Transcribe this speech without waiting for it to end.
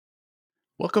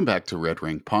Welcome back to Red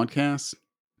Ring Podcast.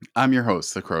 I'm your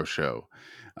host, The Crow Show.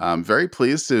 I'm very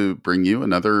pleased to bring you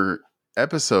another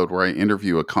episode where I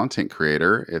interview a content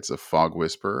creator. It's a fog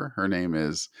whisperer. Her name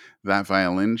is That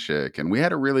Violin Chick, and we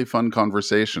had a really fun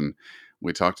conversation.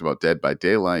 We talked about Dead by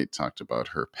Daylight, talked about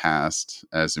her past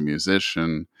as a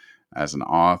musician, as an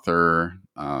author,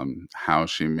 how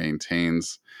she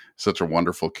maintains such a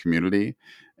wonderful community,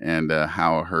 and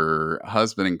how her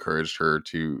husband encouraged her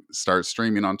to start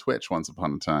streaming on Twitch once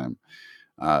upon a time.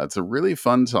 It's a really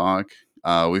fun talk.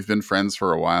 We've been friends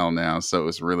for a while now, so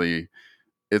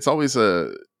it's always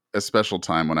a special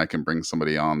time when I can bring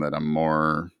somebody on that I'm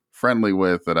more friendly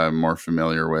with, that I'm more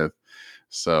familiar with.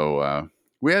 So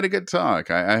we had a good talk.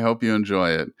 I hope you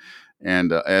enjoy it.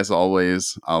 And as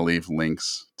always, I'll leave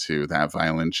links to That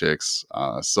Violin Chick's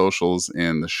socials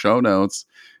in the show notes,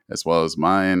 as well as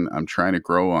mine. I'm trying to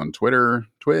grow on Twitter,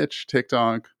 Twitch,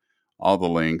 TikTok, all the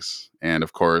links. And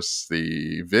of course,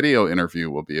 the video interview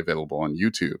will be available on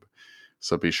YouTube.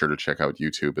 So be sure to check out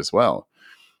YouTube as well.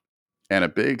 And a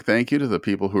big thank you to the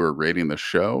people who are rating the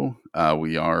show.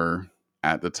 We are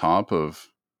at the top of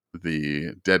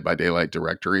the Dead by Daylight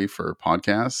directory for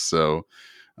podcasts. So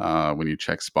when you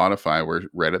check Spotify, we're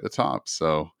right at the top.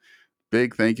 So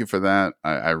big thank you for that.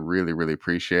 I really, really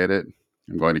appreciate it.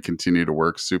 I'm going to continue to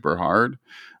work super hard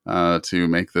to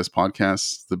make this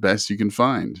podcast the best you can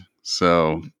find.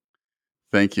 So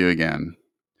thank you again.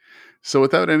 So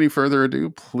without any further ado,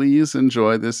 please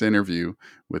enjoy this interview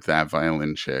with That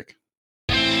Violin Chick.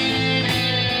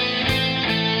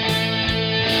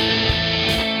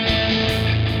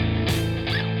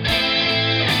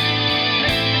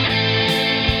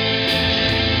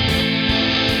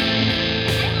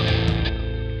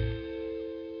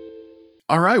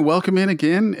 All right, welcome in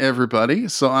again, everybody.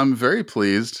 So I'm very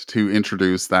pleased to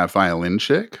introduce That Violin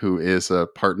Chick, who is a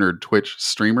partnered Twitch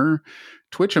streamer,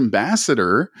 Twitch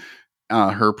ambassador.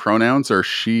 Her pronouns are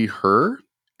she, her,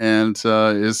 and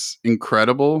is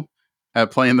incredible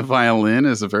at playing the violin,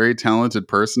 is a very talented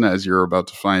person, as you're about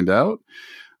to find out,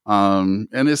 and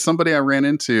is somebody I ran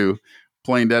into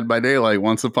playing Dead by Daylight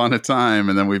once upon a time,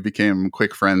 and then we became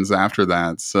quick friends after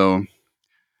that. So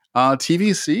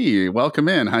TVC, welcome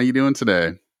in. How you doing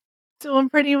today? Doing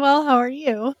pretty well. How are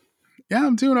you? Yeah,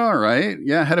 I'm doing all right.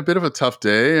 Yeah, I had a bit of a tough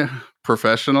day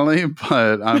professionally,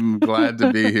 but I'm glad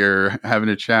to be here having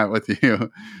a chat with you.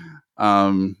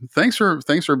 Thanks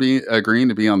for being agreeing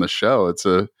to be on the show. It's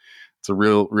a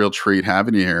real treat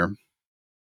having you here.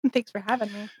 Thanks for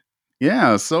having me.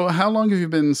 Yeah. So how long have you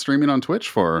been streaming on Twitch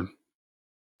for?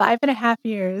 5.5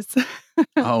 years.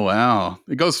 Oh wow,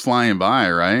 it goes flying by,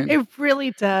 right? It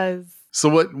really does. So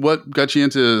what got you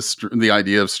into the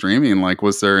idea of streaming? Like,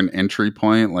 was there an entry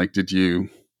point? Like, did you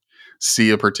see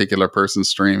a particular person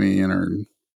streaming, or?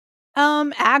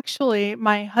 Actually,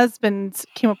 my husband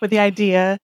came up with the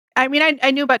idea. I mean,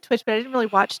 I knew about Twitch, but I didn't really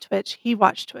watch Twitch. He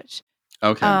watched Twitch.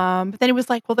 Okay. But then he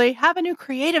was like, "Well, they have a new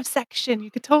creative section.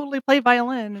 You could totally play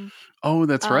violin." And Oh,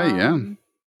 that's right. Yeah.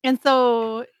 and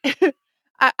so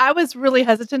I was really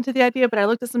hesitant to the idea, but I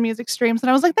looked at some music streams and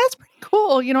I was like, "That's pretty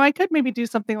cool. You know, I could maybe do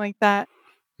something like that."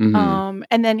 Mm-hmm.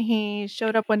 And then he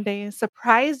showed up one day,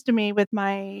 surprised me with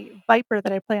my Viper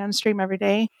that I play on stream every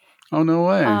day. Oh, no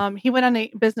way. He went on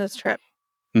a business trip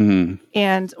Mm-hmm.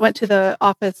 and went to the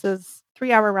office's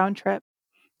 3-hour round trip,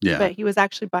 Yeah. but he was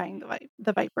actually buying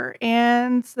the Viper.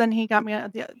 And then he got me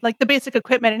the basic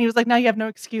equipment, and he was like, "Now you have no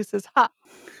excuses." Ha.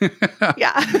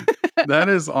 Yeah. That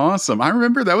is awesome. I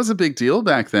remember that was a big deal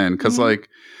back then because Mhm.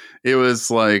 it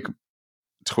was like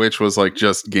Twitch was like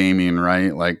just gaming,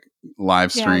 right? Like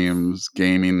live Yes. streams,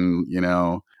 gaming,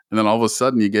 and then all of a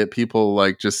sudden you get people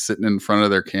like just sitting in front of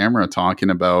their camera talking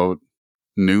about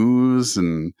news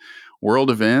and world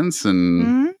events and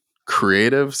Mhm.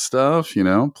 creative stuff,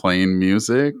 playing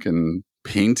music and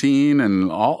painting and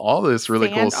all this really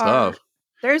cool Fan art. stuff.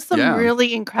 There's some Yeah.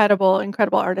 really incredible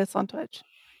artists on Twitch.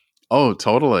 Oh,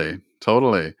 totally.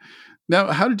 Totally.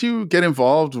 Now, how did you get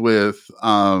involved with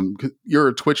you're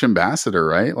a Twitch ambassador,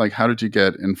 right? Like how did you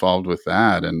get involved with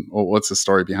that and what's the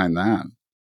story behind that?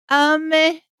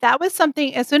 That was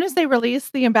something as soon as they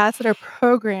released the ambassador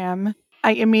program,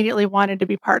 I immediately wanted to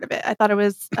be part of it. I thought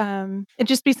it'd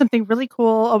just be something really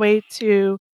cool, a way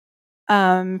to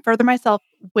further myself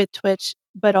with Twitch,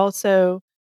 but also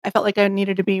I felt like I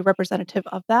needed to be representative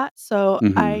of that. So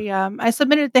Mhm. I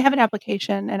submitted. They have an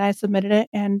application, and I submitted it,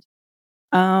 and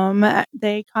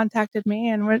they contacted me,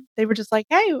 and they were just like,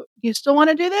 "Hey, you still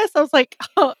want to do this?" I was like,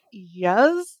 "Oh,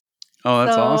 yes." Oh,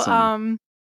 that's So awesome.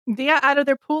 yeah, out of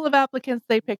their pool of applicants,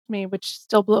 they picked me, which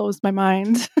still blows my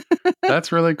mind.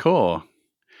 That's really cool.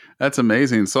 That's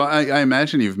amazing. So I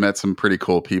imagine you've met some pretty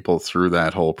cool people through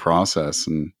that whole process.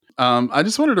 And I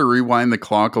just wanted to rewind the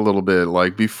clock a little bit.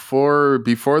 Like before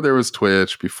there was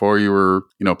Twitch, before you were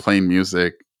playing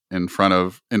music in front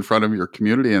of your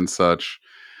community and such.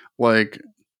 Like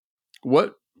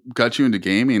what got you into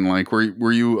gaming? Like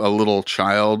were you a little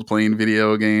child playing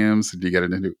video games? Did you get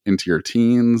it into your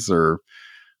teens, or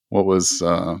what was?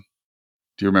 Do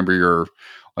you remember your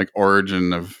like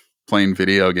origin of playing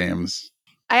video games?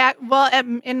 Well,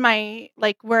 in my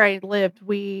like where I lived,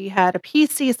 we had a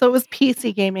PC, so it was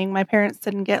PC gaming. My parents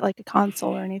didn't get like a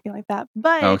console or anything like that,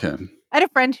 but Okay. I had a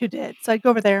friend who did, so I'd go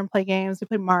over there and play games. We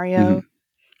played Hmm. Mario.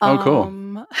 Oh, cool.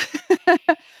 Um,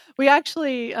 we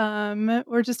actually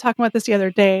were just talking about this the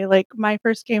other day. Like my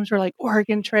first games were like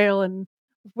Oregon Trail and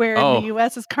Where in the Oh,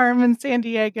 U.S. is Carmen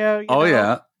Sandiego. oh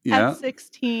yeah, At yeah.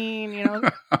 16,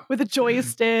 with a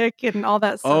joystick and all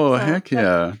that stuff. Oh, So heck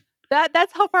yeah.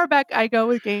 that's how far back I go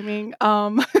with gaming.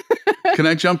 Can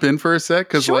I jump in for a sec?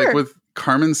 Because like Sure. with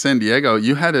Carmen San Diego,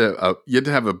 you had to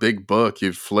have a big book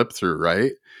you'd flip through,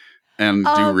 right? And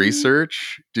do Um,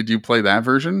 research. Did you play that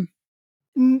version?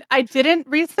 I didn't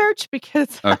research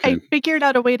because Okay. I figured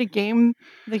out a way to game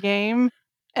the game,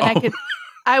 and Oh,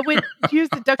 I would use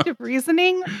deductive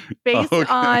reasoning based okay.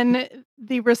 on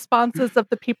the responses of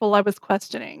the people I was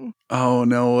questioning. Oh,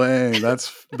 no way.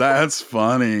 That's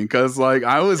funny. Cause like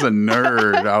I was a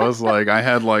nerd. I was like, I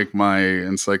had like my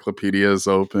encyclopedias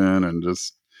open and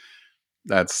just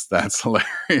that's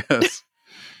hilarious.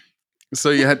 So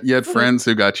you had So friends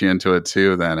who got you into it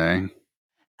too, then, eh?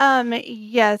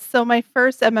 yes. So my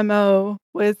first MMO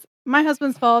was my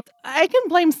husband's fault. I can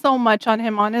blame so much on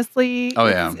him, honestly. Oh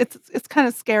It's yeah. it's it's kind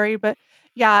of scary, but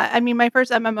yeah, I mean, my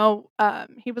first MMO,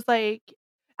 he was like,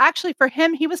 actually for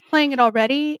him, he was playing it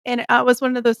already, and it was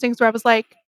one of those things where I was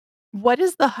like, "What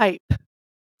is the hype?"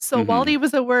 So while Hmm. he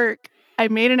was at work, I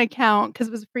made an account because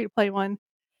it was a free to play one,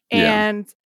 Yeah. and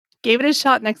gave it a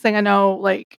shot. Next thing I know,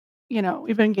 like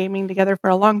we've been gaming together for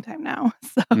a long time now.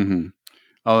 Hmm.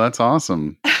 Oh, that's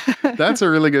awesome. So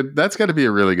That's got to be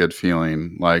a really good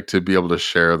feeling, like to be able to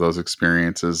share those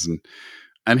experiences.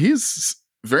 And he's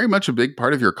very much a big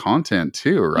part of your content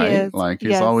too, he right? is, Like he's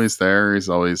yes. always there.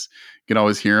 You can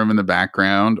always hear him in the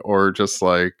background or just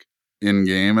like in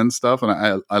game and stuff. And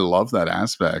I love that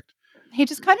aspect. He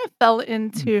just kind of fell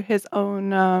into his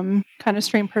own, kind of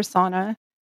stream persona,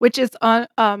 which is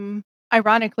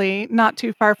ironically not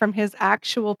too far from his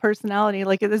actual personality.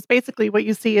 Like, it is basically what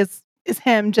you see is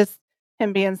him, just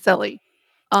him being silly.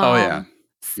 Oh yeah. Yeah.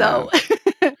 So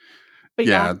but yeah,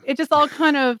 Yeah. it just all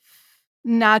kind of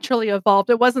naturally evolved.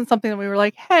 It wasn't something that we were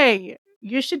like, "Hey,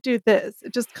 you should do this."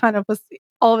 It just kind of was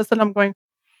all of a sudden I'm going,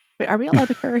 "Wait, are we allowed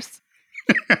to curse?"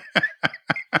 'Cause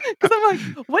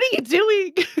I'm like, "What are you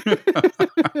doing?"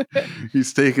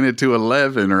 He's taking it to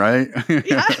 11, right?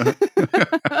 Yeah.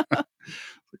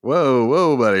 Whoa,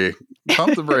 whoa, buddy.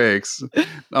 Pump the brakes.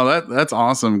 Oh, that's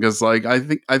awesome because like I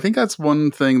think that's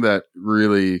one thing that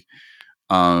really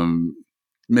um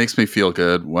makes me feel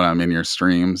good when I'm in your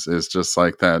streams is just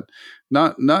like that,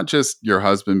 not just your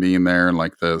husband being there and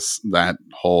like that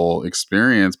whole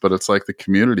experience, but it's like the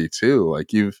community too.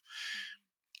 Like you've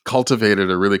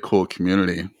cultivated a really cool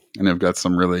community and have got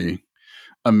some really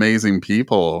amazing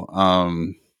people.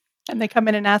 And they come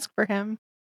in and ask for him.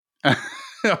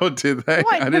 Oh, did "We they?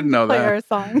 want I didn't him to know play that. our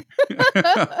song."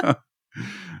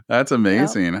 That's Yeah.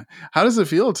 amazing. How does it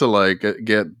feel to like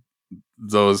get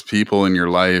those people in your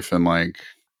life and like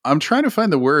I'm trying to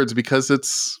find the words because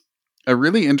it's a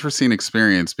really interesting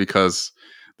experience because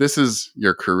this is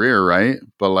your career, right?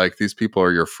 But like these people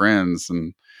are your friends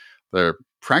and they're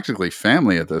practically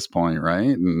family at this point,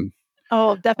 right? And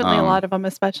Oh, definitely a um lot of them,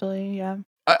 especially, yeah.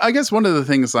 I guess one of the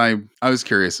things I was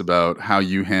curious about how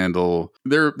you handle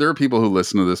there are people who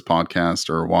listen to this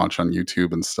podcast or watch on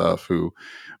YouTube and stuff who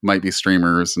might be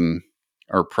streamers and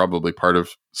are probably part of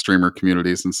streamer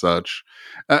communities and such.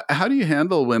 How do you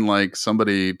handle when like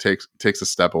somebody takes a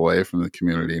step away from the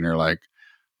community and you're like,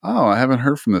 oh, I haven't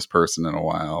heard from this person in a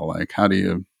while. Like, how do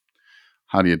you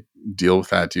deal with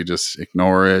that? Do you just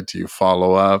ignore it? Do you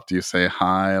follow up? Do you say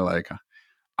hi? Like,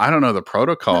 I don't know the No,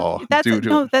 protocol. no,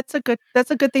 that's a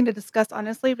good thing to discuss,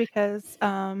 honestly, because,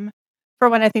 for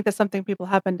one, I think that's something people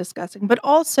have been discussing, but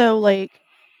also, like,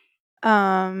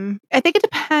 I think it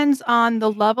depends on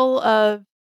the level of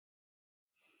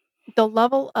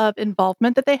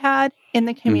involvement that they had in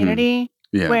the Hmm. community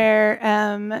Yeah. where,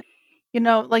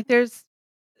 like,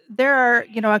 there are,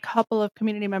 a couple of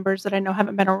community members that I know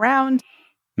haven't been around.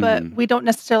 but Mhm. we don't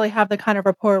necessarily have the kind of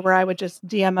rapport where I would just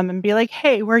DM them and be like,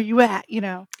 "Hey, where you at?"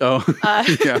 Oh, Uh,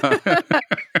 yeah.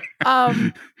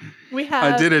 um, we I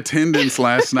have did attendance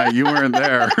last night. You weren't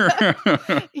there.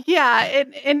 yeah,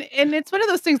 and it's one of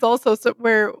those things also so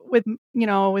where with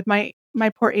with my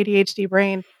poor ADHD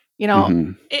brain,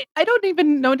 Mhm. I don't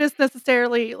even notice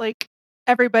necessarily like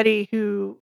everybody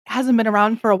who hasn't been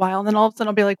around for a while, and then all of a sudden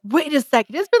I'll be like, "Wait a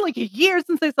second, it's been like a year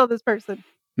since I saw this person."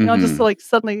 Just to Mhm. like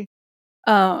suddenly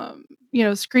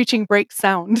screeching brake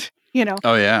sound,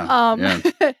 Oh, yeah. Um,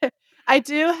 Yeah. I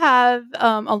do have,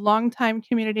 a longtime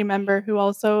community member who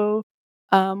also,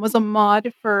 was a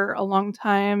mod for a long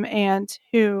time and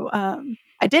who,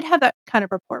 I did have that kind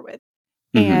of rapport with,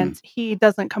 Mhm. and he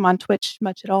doesn't come on Twitch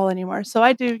much at all anymore, so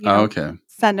I do, Oh, okay.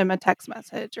 send him a text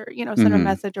message or, send him a Mhm.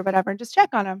 message or whatever and just check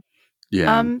on him.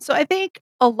 Yeah. So I think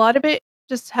a lot of it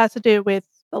just has to do with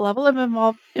the level of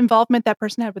involvement that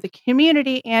person had with the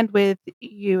community and with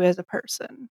you as a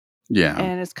person. Yeah.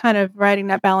 And it's kind of riding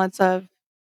that balance of,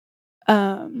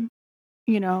 um,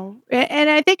 and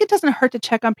I think it doesn't hurt to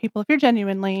check on people if you're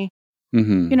genuinely,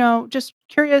 Mhm. just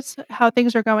curious how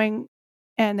things are going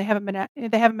and they haven't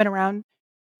been around.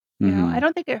 I Mhm.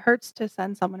 don't think it hurts to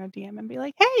send someone a DM and be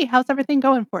like, "Hey, how's everything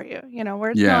going for you?" Where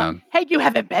it's not, Yeah. "Hey, you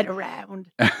haven't been around."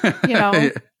 You know,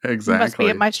 "You must be at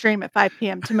Exactly. my stream at 5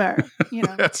 p.m. tomorrow."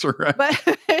 That's right. But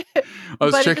I was but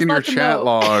it just checking your lets them chat know.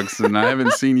 logs, and I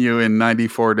haven't seen you in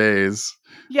 94 days.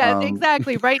 Yeah, Um,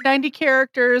 exactly. Write 90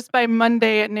 characters by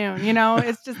Monday at noon,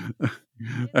 It's just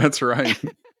that's right.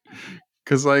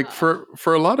 Because, like, uh,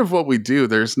 for a lot of what we do,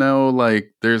 there's no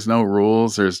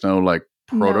rules, there's no like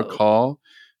no. protocol,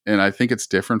 and I think it's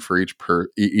different for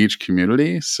each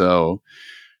community. So,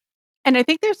 And I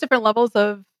think there's different levels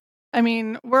of I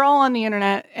mean, we're all on the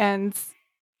internet and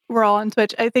we're all on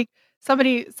Twitch. I think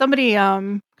somebody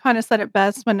kind of said it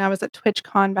best when I was at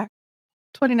TwitchCon back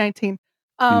 2019.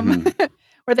 Um mhm.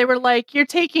 where they were like, "You're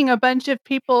taking a bunch of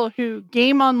people who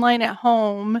game online at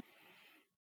home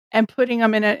and putting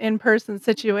them in an in-person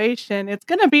situation. It's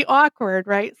gonna be awkward,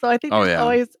 right?" So I think Oh there's yeah,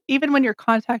 always even when you're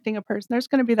contacting a person, there's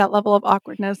gonna be that level of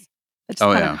awkwardness that just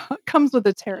oh kinda yeah, comes with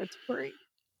the territory.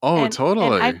 oh And I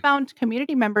totally. found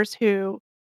community members who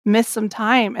missed some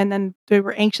time and then they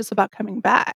were anxious about coming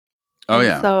back. Oh And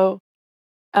yeah,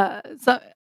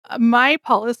 my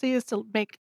policy is to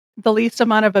make the least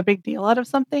amount of a big deal out of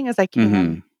something as I can,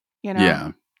 hmm you know,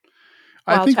 yeah.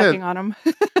 I while think that checking on them.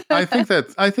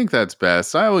 I think that's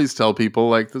best. I always tell people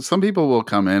like some people will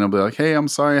come in and be like, "Hey, I'm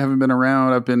sorry I haven't been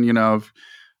around. I've been,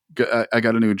 I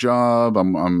got a new job.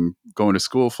 I'm going to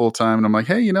school full time." And I'm like,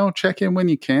 "Hey, check in when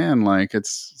you can. Like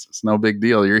it's no big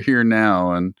deal. You're here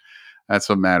now, and that's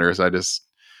what matters."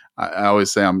 I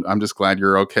always say I'm just glad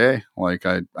you're okay. Like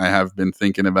I have been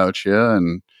thinking about you,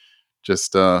 and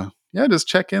just yeah, just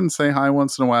check in, say hi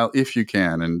once in a while if you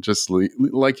can, and just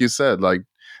like you said, like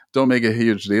don't make a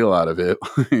huge deal out of it.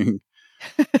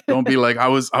 Don't be like I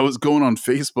was going on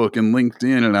Facebook and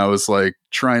LinkedIn and I was like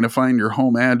trying to find your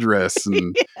home address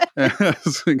and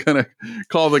gonna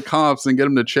call the cops and get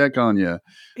them to check on you.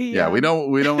 Yeah, Yeah. we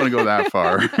don't want to go that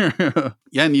far.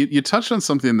 Yeah, and you touched on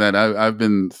something that I've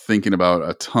been thinking about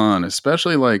a ton,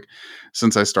 especially like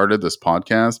since I started this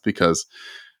podcast, because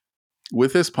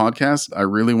with this podcast, I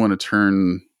really want to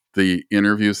turn the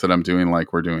interviews that I'm doing,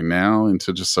 like we're doing now,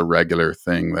 into just a regular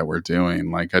thing that we're doing.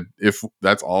 Like, if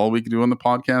that's all we could do on the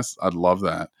podcast, I'd love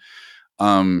that.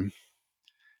 Um,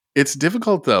 it's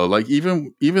difficult though. Like,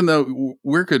 even though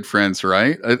we're good friends,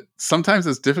 right? Sometimes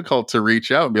it's difficult to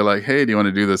reach out and be like, "Hey, do you want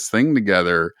to do this thing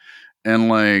together?" And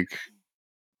like,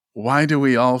 why do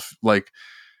we all like?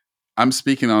 I'm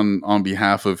speaking on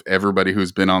behalf of everybody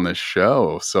who's been on this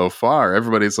show so far.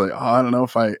 Everybody's like, "Oh, I don't know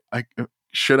if I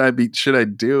should I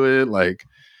do it? Like,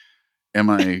 am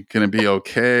I gonna be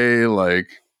okay?" Like,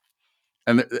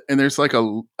 and there's like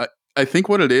I think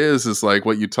what it is like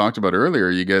what you talked about earlier.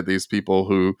 You get these people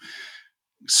who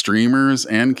streamers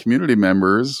and community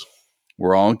members.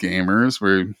 We're all gamers.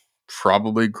 We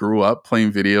probably grew up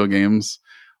playing video games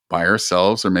by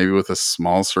ourselves or maybe with a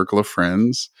small circle of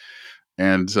friends,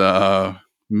 and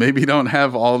maybe don't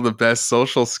have all the best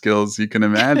social skills you can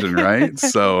imagine, right?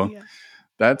 So Yeah.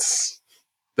 that's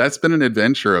that's been an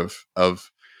adventure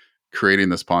of creating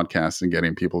this podcast and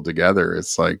getting people together.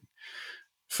 It's like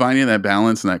finding that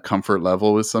balance and that comfort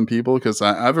level with some people, because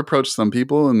I've approached some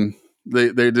people and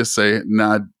they just say,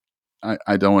 "Nah,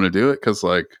 I don't want to do it because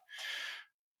like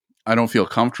I don't feel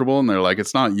comfortable," and they're like,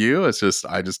 "It's not you, it's just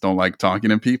I just don't like talking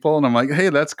to people." And I'm like, "Hey,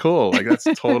 that's cool. Like that's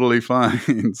totally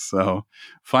fine." So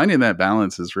finding that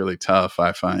balance is really tough,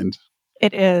 I find.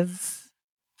 It is.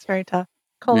 It's very tough.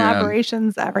 Yeah.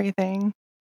 Collaboration's everything.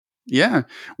 Yeah,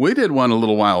 we did one a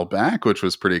little while back, which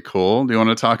was pretty cool. Do you want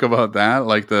to talk about that?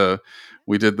 Like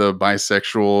we did the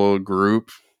bisexual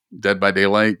group Dead by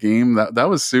Daylight game. That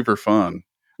was super fun.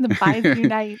 The Buys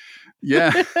Unite.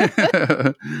 Yeah,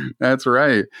 that's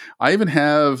right. I even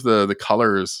have the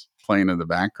colors playing in the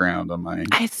background on my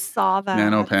I saw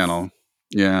Nano that. panel.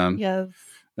 Yeah, Yes.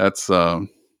 that's.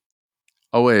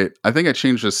 Oh wait, I think I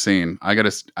changed the scene. I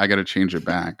gotta change it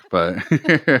back. But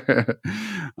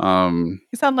um,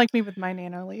 You sound like me with my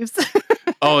nano leaves.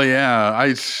 oh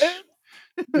yeah,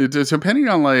 depending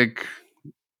on like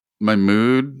my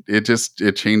mood,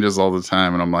 it changes all the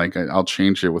time, and I'm like I'll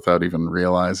change it without even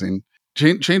realizing.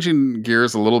 Changing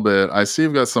gears a little bit, I see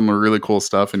you've got some really cool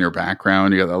stuff in your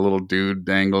background. You got that little dude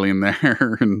dangling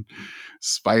there, and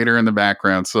spider in the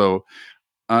background. So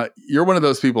you're one of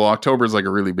those people. October is like a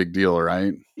really big deal,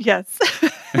 right? Yes.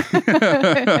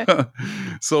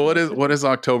 So what does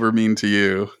October mean to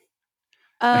you?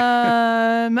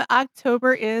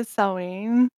 October is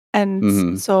sewing, and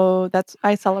Hmm. so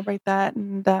I celebrate that,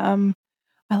 and I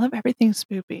love everything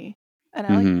spoopy, and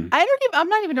Hmm. I'm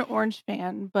not even an orange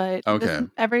fan, but Okay.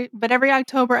 every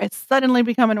October I suddenly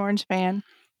become an orange fan.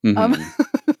 Um, Hmm.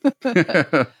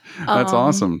 That's um,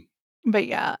 awesome. but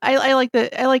yeah, I like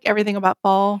everything about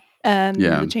fall and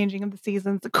Yeah. the changing of the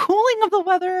seasons, the cooling of the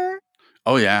weather.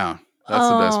 Oh yeah. That's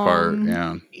the best part. Um,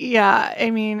 Yeah. yeah,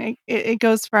 I mean, it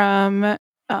goes from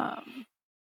um,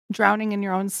 drowning in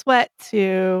your own sweat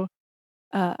to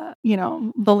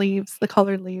the leaves, the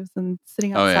colored leaves, and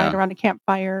sitting Oh outside yeah. around a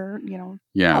campfire, all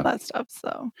Yeah. that stuff.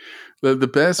 So, The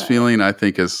best but feeling I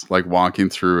think is like walking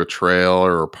through a trail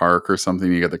or a park or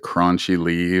something. You get the crunchy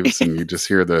leaves and you just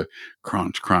hear the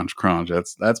crunch, crunch, crunch.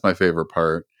 That's my favorite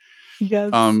part.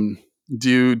 yes. Um,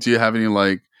 do you have any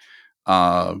like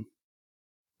uh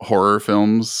horror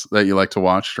films that you like to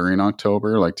watch during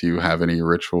October? Like, do you have any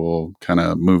ritual kind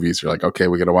of movies? You're like, okay,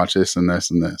 we got to watch this and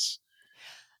this and this.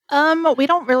 We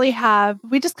don't really have.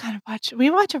 We just kind of watch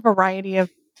a variety of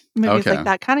movies like Okay,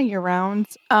 that, kind of year round.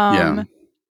 yeah.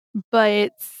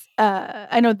 But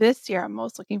I know this year I'm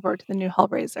most looking forward to the new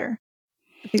Hellraiser.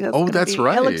 I think that's Oh, gonna that's be. It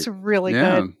right. looks really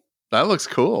Yeah, good. that looks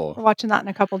cool. We're watching that in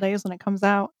a couple days when it comes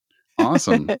out.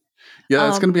 Awesome. Yeah,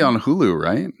 it's going to be um, on Hulu,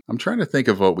 right? I'm trying to think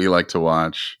of what we like to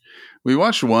watch. We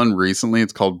watched one recently.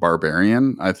 It's called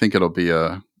Barbarian. I think it'll be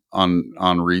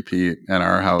on repeat in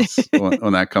our house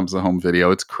when that comes to home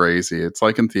video. It's crazy. It's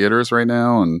like in theaters right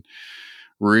now and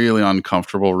really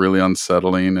uncomfortable, really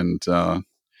unsettling. And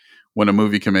when a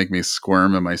movie can make me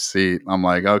squirm in my seat, I'm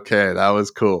like, okay, that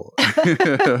was cool.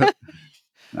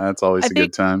 That's I always a think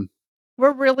good time.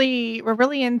 we're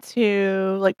really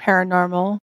into like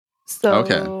paranormal.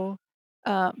 Okay.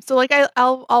 So like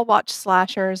I'll watch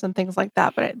slashers and things like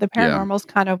that, but the Yeah. paranormal is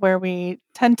kind of where we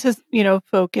tend to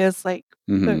focus, like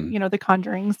Hmm. the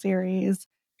Conjuring series.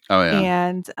 Oh yeah.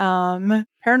 And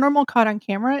Paranormal Caught on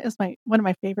Camera is my one of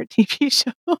my favorite TV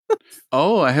shows.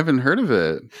 Oh, I haven't heard of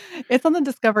it. It's on the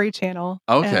Discovery Channel,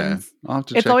 Okay. and I'll have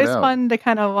to it's check it always out. fun to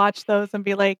kind of watch those and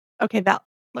be like, okay, that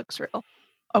looks real.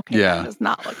 Okay, that Yeah. does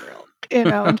not look real.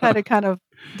 And try to kind of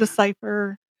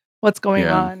decipher what's going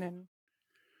Yeah. on. And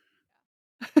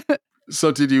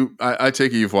So did I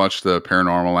take it you've watched the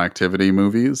Paranormal Activity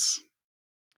movies?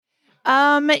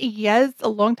 yes, a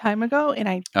long time ago, and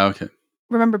I Okay.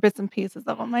 remember bits and pieces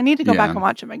of them. I need to go back Yeah. and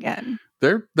watch them again.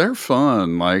 They're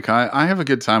fun. Like I have a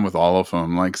good time with all of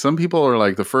them. Like some people are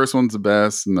like the first one's the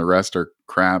best and the rest are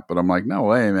crap, but I'm like, no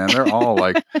way, man. They're all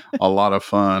like a lot of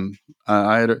fun.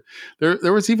 I had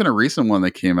there was even a recent one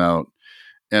that came out,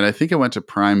 and I think it went to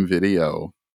Prime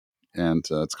Video, and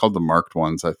it's called The Marked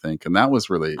Ones, I think, and that was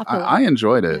really I'll have to look. I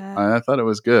enjoyed it. Yeah. I thought it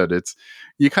was good. It's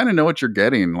you kind of know what you're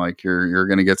getting. Like you're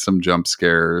going to get some jump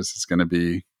scares. It's going to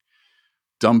be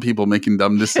dumb people making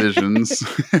dumb decisions.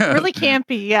 Really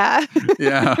campy, yeah.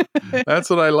 Yeah, that's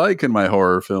what I like in my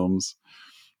horror films.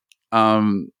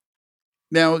 Um,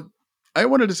 now I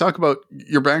wanted to talk about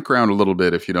your background a little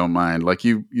bit, if you don't mind. Like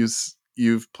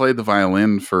you've played the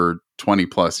violin for 20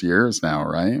 plus years now,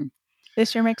 right?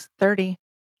 This year makes 30.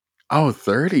 Oh,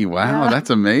 30. Wow, Yeah. that's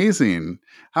amazing.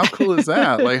 How cool is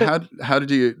that? Like how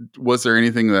did you was there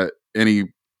anything that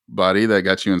anybody that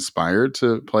got you inspired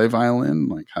to play violin?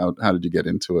 Like how did you get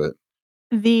into it?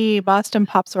 The Boston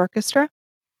Pops Orchestra.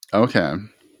 Okay.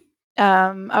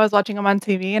 I was watching them on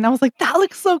TV and I was like, "That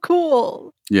looks so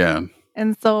cool." Yeah.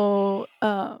 And so,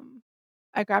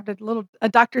 I grabbed a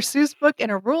Dr. Seuss book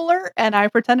and a ruler, and I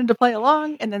pretended to play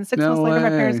along, and then 6 months No later, my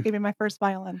parents way. gave me my first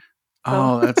violin. So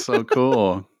Oh, that's so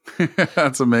cool.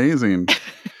 That's amazing.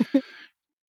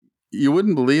 You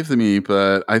wouldn't believe me,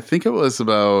 but I think it was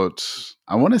about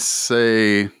I want to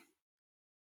say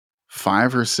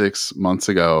 5 or 6 months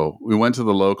ago, we went to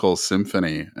the local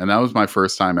symphony, and that was my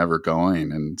first time ever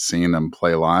going and seeing them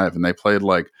play live. And they played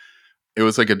like it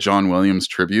was like a John Williams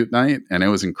tribute night, and it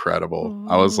was incredible.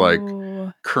 I was like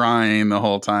Ooh. crying the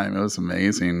whole time. It was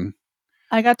amazing.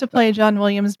 I got to play John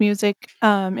Williams music,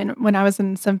 when I was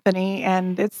in symphony,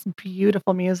 and it's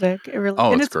beautiful music. It really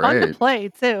Oh, and it's it's fun to great. play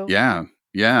too. Yeah.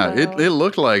 Yeah. So, It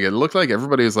looked like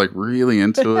everybody was like really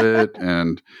into it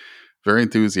and very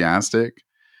enthusiastic.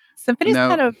 symphony's Now,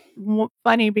 kind of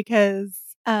funny because,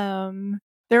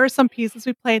 there are some pieces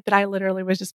we played that I literally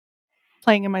was just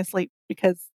playing in my sleep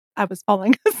because I was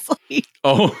falling asleep.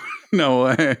 oh, no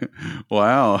way.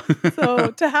 Wow.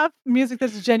 So, to have music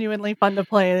that's genuinely fun to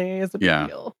play is a big Yeah.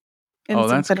 deal in Oh,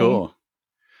 that's symphony. cool.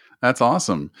 That's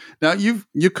awesome. Now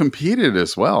you competed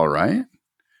as well, right?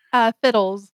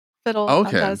 Fiddle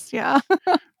Okay. contest, yeah.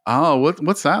 Oh,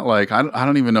 what's that like? I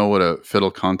don't even know what a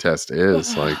fiddle contest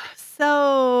is. Like,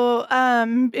 So,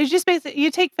 it's just basically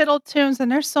you take fiddle tunes,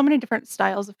 and there's so many different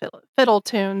styles of fiddle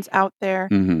tunes out there.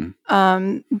 mhm.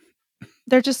 Um,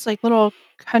 they're just like little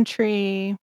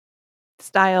country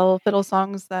style fiddle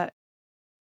songs that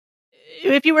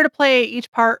if you were to play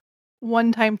each part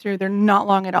one time through, they're not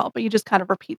long at all, but you just kind of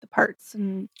repeat the parts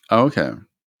and Okay.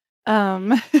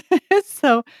 um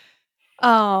so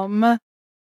um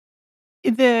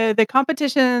the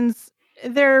competitions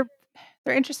they're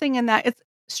they're interesting in that it's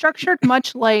structured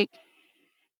much like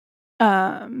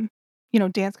um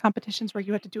dance competitions where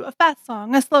you have to do a fast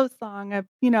song, a slow song,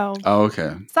 Oh,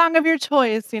 okay. song of your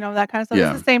choice, that kind of stuff. It's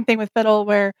Yeah. the same thing with fiddle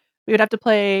where we would have to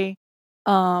play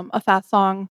a fast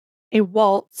song, a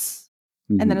waltz,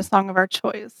 and then a Mhm. song of our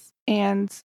choice. And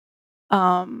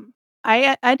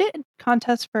I did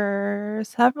contests for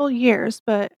several years,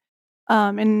 but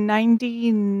in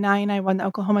 '99 I won the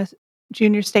Oklahoma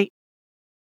Junior State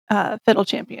fiddle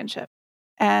championship.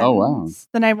 Oh, And wow.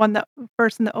 then I won the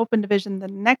first in the open division the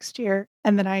next year,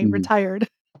 and then I Mhm. retired.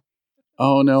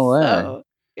 Oh, no way. So,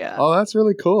 yeah. Oh, that's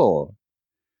really cool.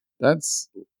 That's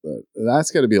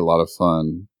that's got to be a lot of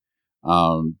fun.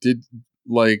 Did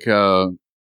like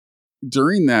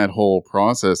during that whole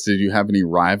process, did you have any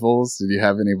rivals? Did you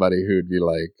have anybody who'd be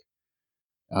like,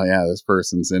 "Oh yeah, this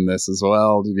person's in this as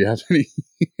well"? Did you have any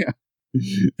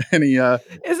any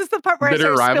Is this the part where I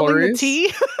bitter start spilling the rivalries?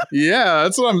 tea? Yeah,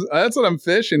 that's what I'm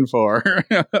fishing for.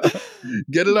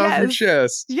 Get it off your Yes.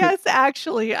 chest. Yes,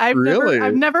 actually, I've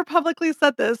Really? never publicly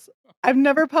said this. I've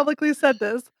never publicly said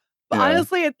this. But Yeah.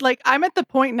 honestly, it's like I'm at the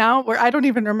point now where I don't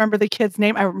even remember the kid's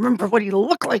name. I remember what he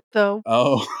looked like though.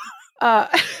 Oh, Uh,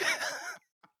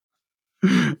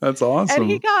 that's and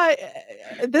he awesome. got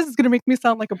this is gonna make me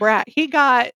sound like a brat. He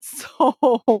got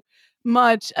so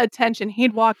much attention.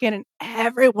 He'd walk in and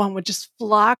everyone would just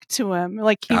flock to him.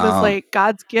 Like he was Oh, like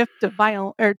God's gift to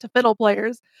vinyl or to fiddle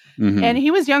players. And hmm.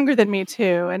 he was younger than me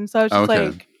too, and so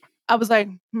Okay. I was like,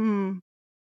 I'm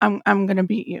gonna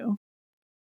beat you."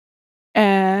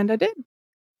 And I did.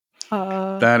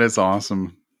 Uh, That is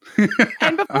awesome.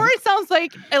 and before it sounds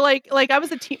like I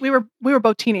was we were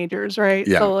both teenagers, right?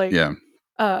 Yeah, So, yeah.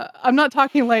 I'm not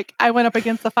talking like I went up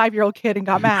against a 5-year-old kid and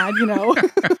got mad, you know?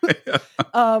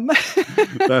 Um,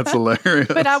 That's but I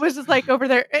hilarious. was just, like, over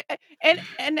there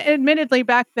and admittedly,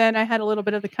 back then, I had a little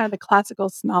bit of the kind of the classical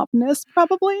snobness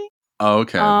probably. Oh,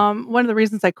 okay. One of the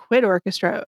reasons I quit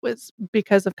orchestra was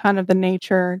because of kind of the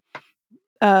nature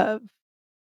of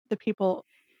the people,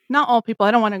 not all people,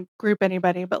 I don't wanna group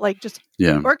anybody, but, like, just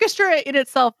Yeah. orchestra in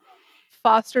itself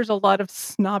fosters a lot of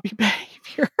snobby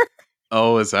behavior.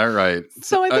 Oh, is that right?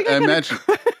 So, So I think I I kinda imagine.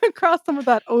 crossed some of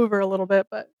that over a little bit,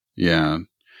 but Yeah.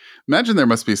 Imagine there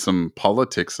must be some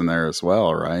politics in there as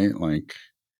well, right? Like,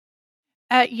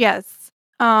 yes.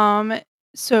 Um,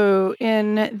 so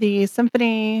in the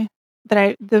symphony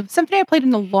I played in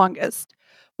the longest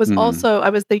was mhm. also I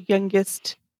was the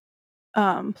youngest,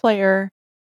 player,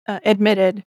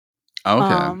 admitted,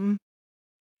 Okay. um,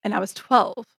 and I was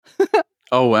 12.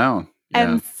 Oh, wow. Yeah.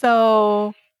 And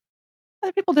so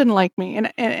other people didn't like me,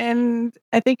 and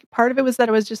I think part of it was that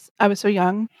I was so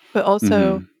young, but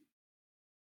also,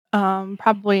 Mhm.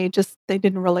 probably just they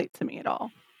didn't relate to me at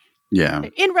all. Yeah.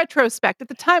 In retrospect, at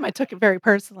the time, I took it very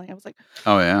personally. I was like,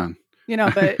 Oh, yeah.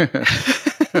 but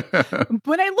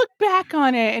when I look back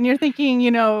on it and you're thinking,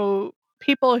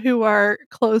 people who are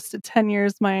close to 10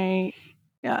 years older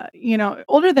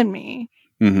than me,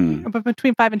 Mhm. or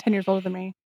between 5 and 10 years older than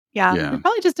me, yeah, we Yeah.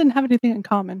 probably just didn't have anything in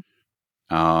common.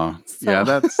 Oh, yeah,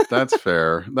 So, that's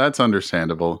fair. That's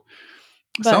understandable.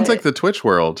 Sounds like but the Twitch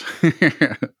world.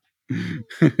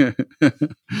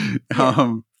 yeah.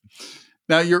 um,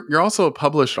 now you're also a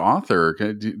published author.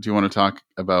 Do you want to talk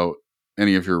about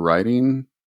any of your writing?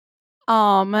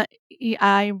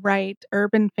 I write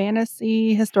urban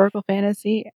fantasy, historical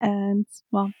fantasy, and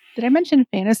well, did I mention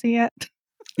fantasy yet?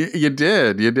 You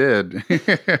did. You did.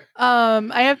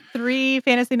 I have 3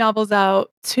 fantasy novels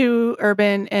out, 2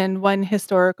 urban and 1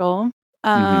 historical.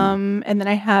 Hmm. And then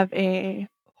I have a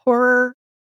horror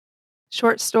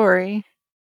short story.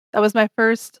 That was my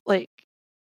first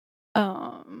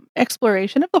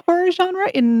exploration of the horror genre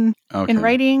in Okay.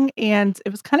 writing, and it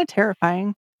was kind of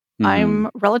terrifying. Hmm. I'm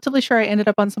relatively sure I ended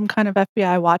up on some kind of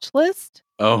FBI watch list.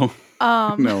 Oh,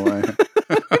 Um, no way.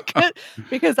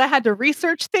 because I had to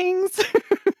research things.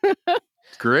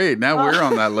 Great. Now Uh, we're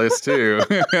on that list too.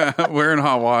 We're in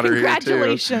hot water here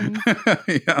too. Congratulations.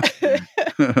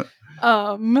 Yeah.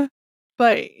 um,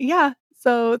 but yeah,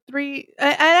 so 3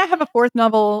 and I have a 4th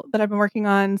novel that I've been working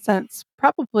on since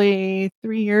probably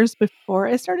 3 years before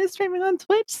I started streaming on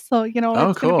Twitch, so, Oh, it's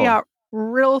gonna be cool. out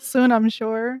real soon, I'm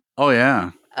sure. Oh,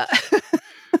 yeah. Uh,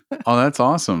 Oh, that's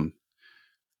awesome.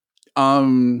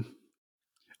 Um,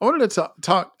 I wanted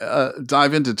to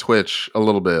dive into Twitch a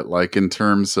little bit, like in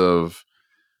terms of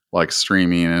like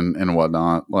streaming and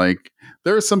whatnot. Like,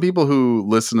 there are some people who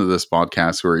listen to this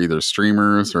podcast who are either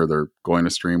streamers or they're going to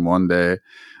stream one day.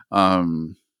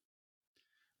 Um,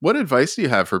 what advice do you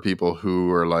have for people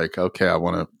who are like, okay, I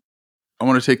want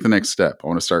to take the next step. I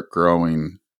want to start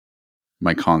growing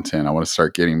my content. I want to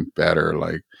start getting better.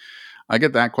 Like, I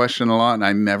get that question a lot and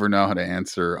I never know how to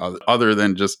answer other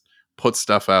than just put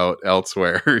stuff out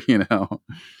elsewhere, you know?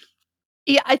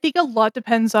 yeah, I think a lot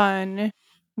depends on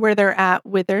where they're at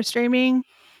with their streaming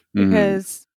Hmm.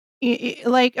 because,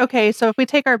 okay, so if we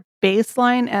take our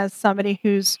baseline as somebody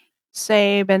who's,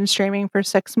 say, been streaming for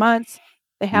 6 months,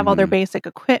 they have all their Hmm. basic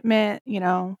equipment,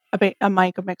 a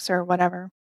mic, a mixer, whatever.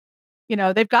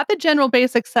 They've got the general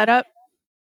basic setup.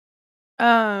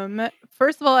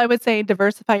 First of all, I would say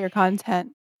diversify your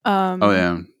content. Oh, Um,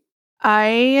 yeah.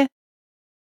 I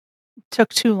took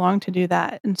too long to do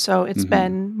that, and so it's Hmm.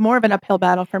 been more of an uphill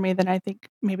battle for me than I think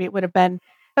maybe it would have been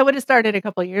if I would have started a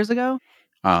couple years ago.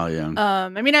 Oh, yeah.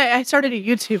 I mean, I started a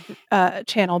YouTube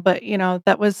channel, but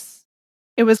it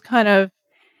was kind of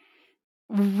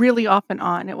really off and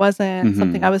on. It wasn't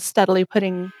something I Hmm. was steadily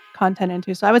putting content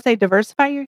into. So I would say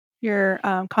diversify your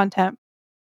content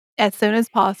as soon as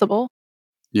possible.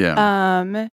 Yeah.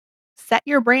 Um, Set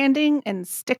your branding and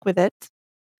stick with it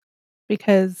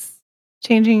because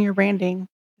changing your branding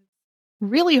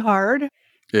really hard.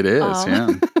 It is.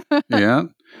 Um, Yeah. Yeah.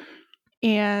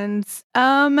 and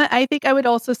I think I would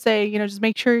also say, just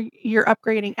make sure you're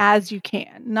upgrading as you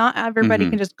can. Not everybody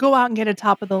can Hmm. just go out and get a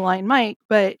top of the line mic,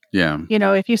 but Yeah.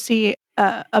 if you see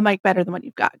a mic better than what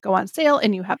you've got, go on sale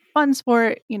and you have funds for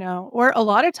it, or a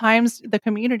lot of times the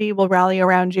community will rally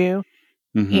around you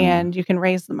Hmm. and you can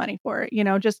raise the money for it.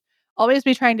 Just always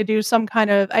be trying to do some kind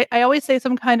of, I always say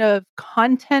some kind of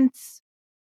content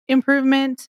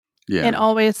improvement and Yeah.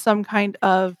 always some kind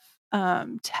of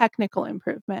technical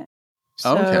improvement.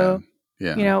 Okay. So,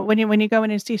 Yeah. when you go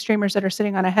in and see streamers that are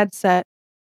sitting on a headset,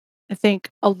 I think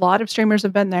a lot of streamers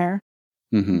have been there,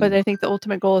 but Hmm. I think the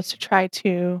ultimate goal is to try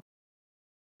to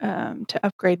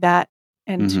upgrade that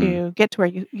and Hmm. to get to where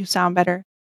you sound better.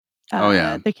 Oh,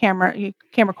 yeah. The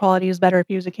camera quality is better if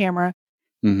you use a camera.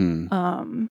 Hmm.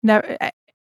 No,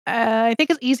 I think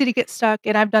it's easy to get stuck,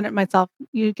 and I've done it myself.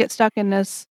 You get stuck in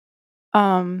this,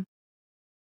 um,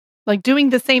 like doing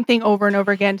the same thing over and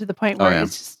over again to the point Oh, where yeah.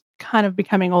 it's just kind of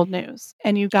becoming old news.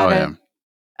 And you Oh, gotta,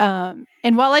 yeah.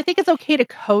 and while I think it's okay to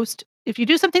coast, if you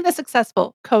do something that's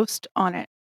successful, coast on it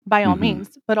by all Hmm.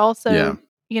 means. But also,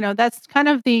 Yeah. that's kind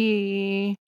of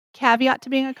the caveat to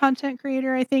being a content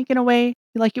creator. I think in a way,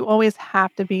 like you always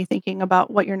have to be thinking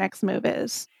about what your next move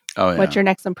is, Oh, what yeah. your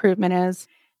next improvement is.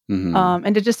 Hmm.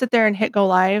 And to just sit there and hit go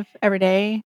live every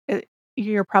day,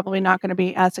 you're probably not going to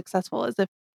be as successful as if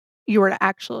you were to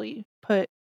actually put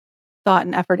thought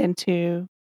and effort into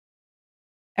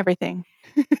everything.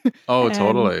 Oh, And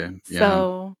totally. Yeah.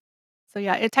 so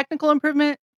yeah, technical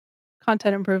improvement,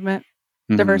 content improvement,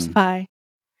 Hmm. diversify,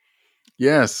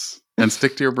 Yes. And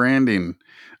stick to your branding.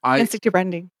 and I stick to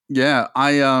branding. Yeah,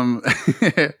 I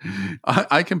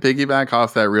can piggyback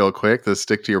off that real quick, the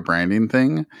stick to your branding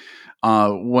thing.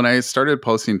 When I started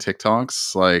posting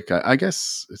TikToks, like I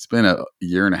guess it's been a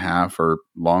year and a half or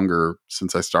longer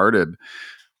since I started.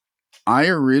 I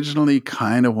originally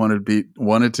kind of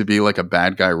wanted to be like a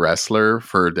bad guy wrestler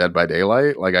for Dead by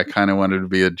Daylight. Like I kind of wanted to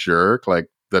be a jerk, like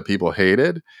that people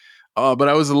hated. But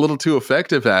I was a little too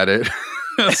effective at it.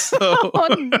 So Oh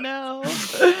no.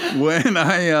 when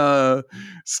I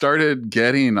started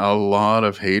getting a lot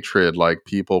of hatred, like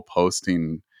people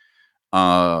posting,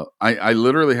 I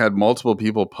literally had multiple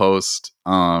people post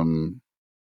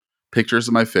pictures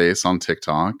of my face on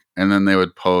TikTok, and then they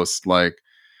would post like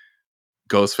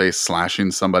Ghostface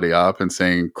slashing somebody up and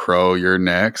saying, "Crow, you're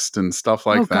next," and stuff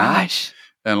Oh like that. gosh.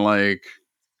 And like,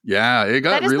 yeah, it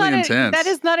got That is really not that intense.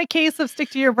 is not a case of stick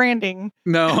to your branding.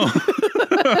 No.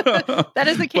 That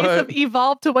is a case of But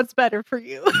evolve to what's better for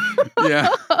you. yeah.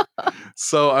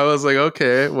 So I was like,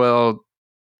 okay, well,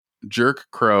 jerk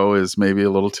crow is maybe a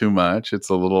little too much. It's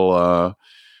a little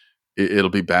it'll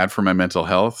be bad for my mental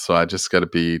health, so I just got to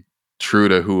be true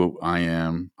to who I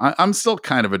am. I'm still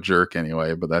kind of a jerk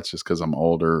anyway, but that's just because I'm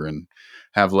older and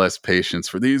have less patience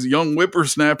for these young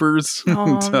whippersnappers. And,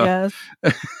 Oh, yes.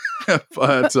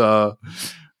 but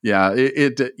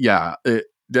yeah, it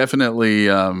definitely.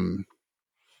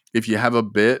 If you have a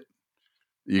bit,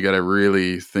 you got to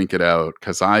really think it out,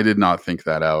 because I did not think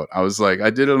that out. I was like, I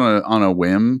did it on a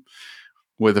whim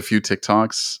with a few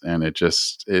TikToks, and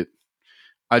it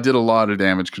I did a lot of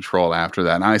damage control after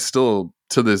that. And I still,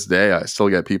 to this day, I still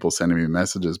get people sending me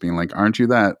messages being like, "Aren't you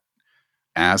that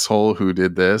asshole who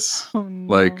did this Oh,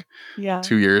 no. like Yeah.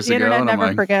 2 years The ago?" internet And I'm never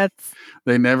like, forgets.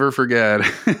 they never forget.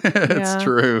 It's Yeah.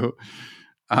 true.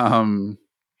 Um,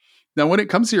 Now, when it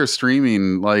comes to your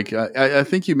streaming, like I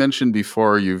think you mentioned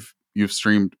before, you've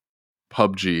streamed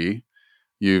PUBG,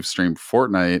 you've streamed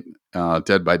Fortnite,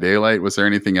 Dead by Daylight. Was there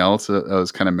anything else that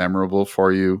was kind of memorable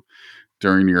for you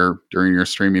during your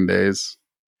streaming days?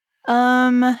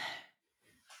 Um,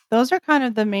 those are kind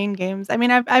of the main games. I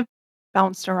mean, I've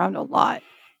bounced around a lot.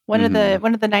 Hmm.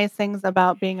 One of the nice things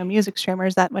about being a music streamer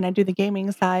is that when I do the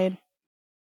gaming side,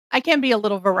 I can be a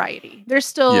little variety. There's Yeah.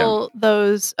 still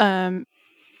those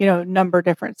number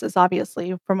differences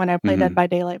obviously from when I play Dead Hmm. by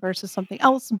Daylight versus something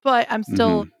else, but I'm Hmm.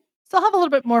 still have a little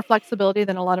bit more flexibility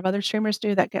than a lot of other streamers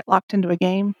do that get locked into a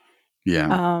game. Yeah.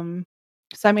 Um,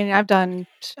 so I mean, I've done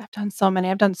so many.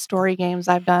 I've done story games.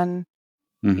 I've done,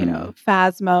 Hmm.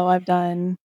 Phasmo. I've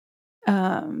done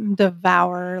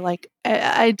Devour. Like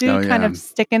I do Oh kind yeah. of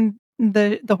stick in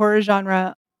the horror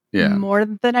genre Yeah. more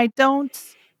than I don't.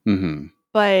 Hmm.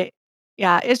 But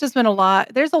yeah, it's just been a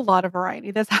lot. There's a lot of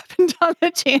variety that's happened on the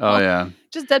Oh channel. yeah.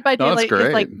 Just Dead by No, that's Daylight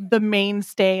is like great. the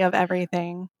mainstay of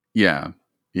everything. Yeah.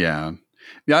 Yeah.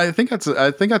 Yeah, I think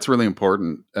that's really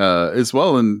important, as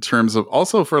well, in terms of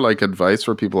also for like advice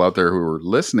for people out there who are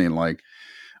listening. Like,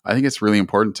 I think it's really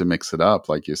important to mix it up,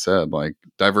 like you said, like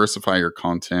diversify your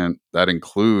content. That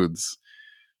includes,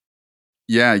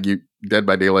 yeah, you Dead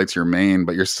by Daylight's your main,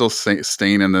 but you're still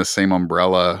staying in the same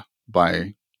umbrella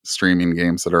by streaming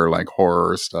games that are like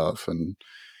horror stuff and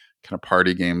kind of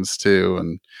party games too.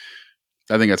 And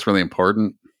I think that's really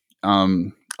important.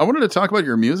 I wanted to talk about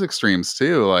your music streams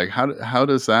too. Like, how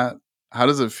does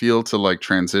it feel to like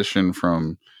transition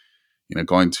from,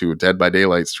 going to a Dead by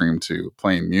Daylight stream to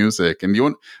playing music? And you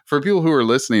want, for people who are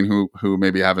listening who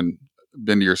maybe haven't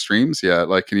been to your streams yet,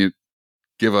 like, can you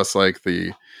give us like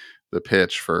the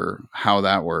pitch for how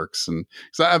that works? And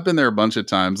because I've been there a bunch of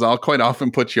times, I'll quite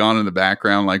often put you on in the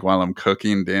background, like while I'm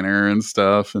cooking dinner and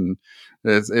stuff, and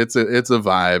it's a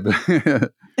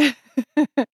vibe.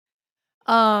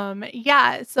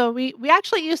 Yeah, so we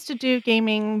actually used to do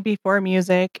gaming before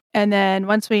music, and then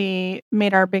once we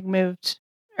made our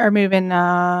move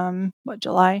in what,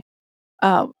 July,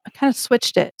 I kind of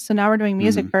switched it. So now we're doing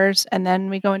music Hmm. first and then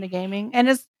we go into gaming. And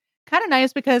it's kind of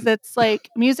nice because it's like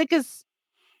music is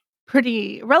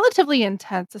pretty relatively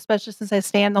intense, especially since I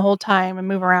stand the whole time and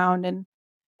move around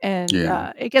and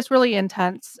Yeah. it gets really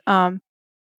intense.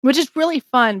 Which is really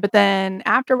fun, but then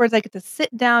afterwards I get to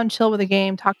sit down, chill with a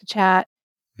game, talk to chat,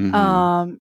 Hmm.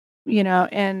 um,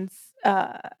 and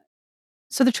uh,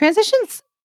 so the transition's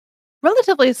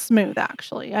relatively smooth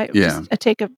actually. Yeah. I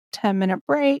take a 10-minute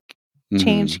break, Hmm.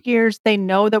 change gears. They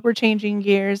know that we're changing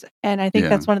gears, and I think Yeah.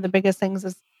 that's one of the biggest things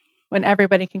is when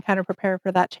everybody can kind of prepare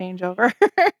for that changeover.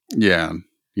 Yeah.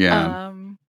 Yeah.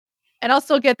 um, and I'll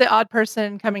still get the odd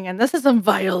person coming in. This is a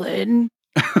violin,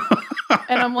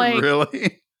 and I'm like,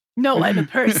 Really? no, I'm a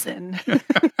person.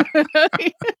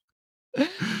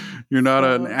 You're not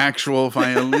an So actual I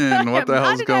violin. What am the not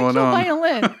hell's an going actual on?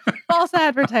 violin. False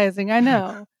advertising. I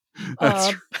know. That's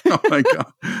Uh, true. Oh my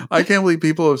god. I can't believe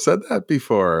people have said that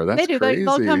before. They That's do. They'll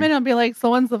come crazy. in and be like,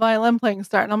 "So when's the violin playing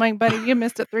start?" And I'm like, "Buddy, you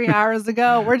missed it 3 hours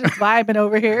ago. We're just vibing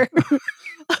over here."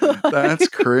 That's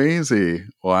Like, crazy.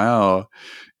 Wow.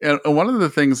 And one of the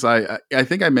things I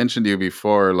think I mentioned to you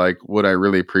before, like what I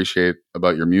really appreciate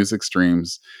about your music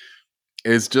streams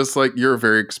is just like you're a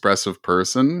very expressive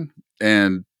person,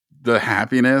 and the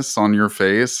happiness on your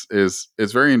face is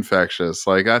very infectious.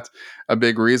 Like that's a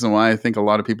big reason why I think a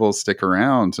lot of people stick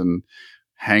around and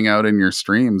hang out in your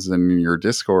streams and in your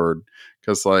Discord,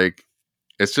 because like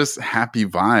it's just happy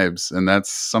vibes, and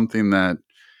that's something that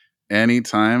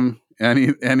anytime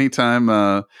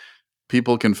Anytime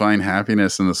people can find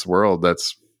happiness in this world,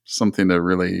 that's something to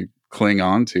really cling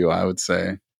on to, I would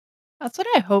say. That's what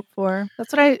I hope for.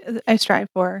 That's what I strive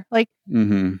for. Like,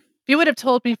 Mm-hmm. if you would have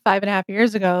told me 5.5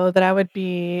 years ago that I would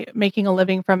be making a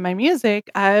living from my music,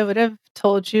 I would have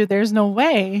told you there's no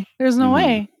way. There's no Mm-hmm.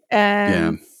 way. Yeah.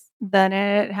 And then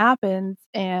it happened,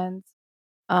 and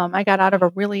I got out of a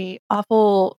really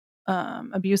awful,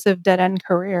 abusive dead end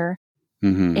career,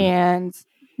 Mm-hmm. and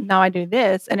now I do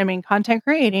this. And I mean, content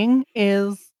creating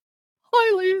is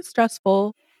highly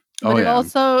stressful, Oh but it yeah.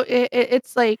 also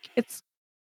it's like it's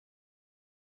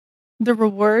the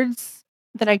rewards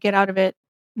that I get out of it,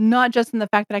 not just in the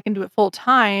fact that I can do it full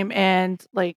time and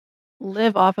like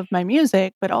live off of my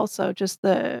music, but also just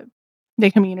the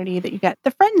community that you get,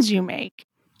 the friends you make.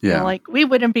 Yeah. Like we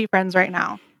wouldn't be friends right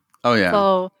now. Oh yeah.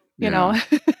 So, you Yeah.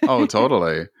 know, Oh,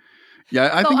 totally. Yeah,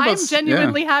 I so think about I'm yeah.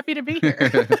 genuinely happy to be here.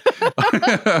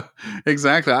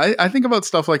 Exactly. I think about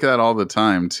stuff like that all the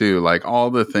time too. Like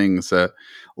all the things that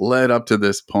led up to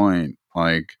this point.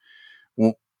 Like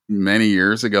well, many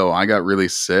years ago, I got really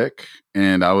sick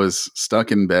and I was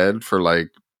stuck in bed for like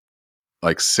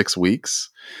 6 weeks.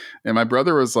 And my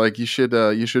brother was like, you should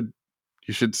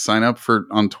sign up for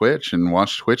on Twitch and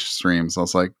watch Twitch streams. I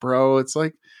was like, bro, it's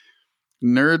like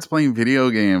nerds playing video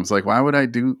games. Like, why would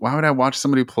I watch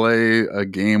somebody play a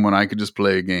game when I could just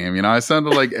play a game? You know, I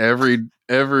sounded like every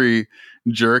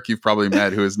jerk you've probably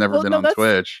met who has never Well, been no, on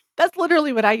Twitch. that's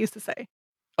literally what I used to say.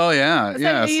 Oh yeah, I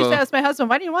yeah. used to So ask my husband,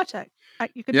 "Why do you watch that?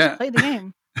 You could just yeah, play the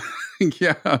game."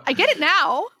 yeah. I get it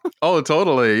now. Oh,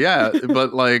 totally. Yeah.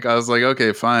 But like I was like,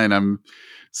 okay, fine. I'm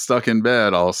stuck in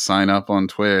bed. I'll sign up on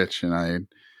Twitch and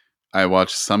I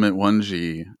watch Summit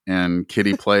 1G and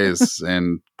Kitty Plays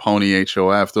and Pony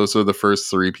HOF. Those are the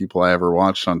first three people I ever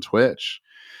watched on Twitch.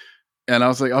 And I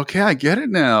was like, okay, I get it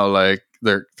now. Like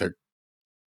they're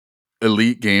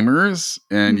elite gamers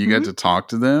and you get Mhm. to talk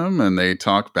to them and they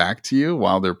talk back to you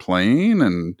while they're playing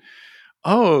and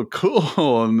oh,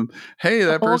 cool. And hey, The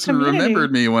that whole person community.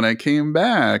 remembered me when I came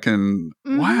back. And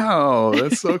Mhm. wow,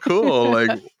 that's so cool.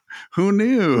 Like, who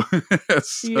knew?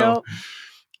 So Yep.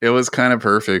 it was kind of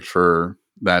perfect for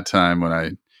that time when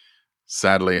I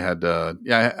sadly had to,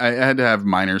 yeah, I had to have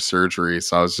minor surgery.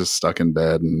 So I was just stuck in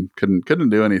bed and couldn't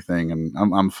do anything. And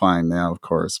I'm fine now, of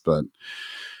course. But,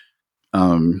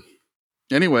 um,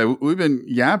 anyway, we've been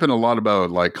yapping a lot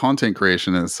about like content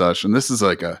creation and such, and this is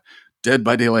like a Dead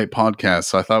by Daylight podcast,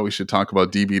 so I thought we should talk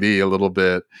about DBD a little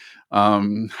bit. How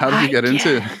did you I get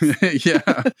into? guess.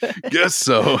 Yeah, guess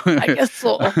so. I guess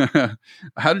so.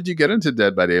 How did you get into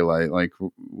Dead by Daylight? Like,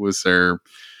 was there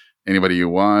anybody you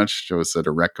watched? Was it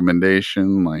a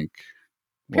recommendation? Like,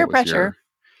 what Peer was pressure. your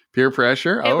peer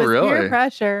pressure? It Oh, was peer really?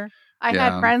 pressure. I had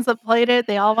Yeah. friends that played it.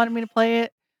 They all wanted me to play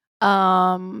it.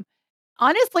 Um,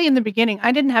 Honestly, in the beginning,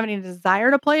 I didn't have any desire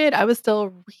to play it. I was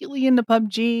still really into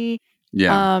PUBG,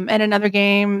 Yeah. and another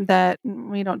game that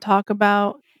we don't talk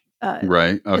about, uh,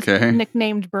 Right. is Okay.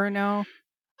 nicknamed Bruno.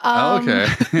 Oh, Um,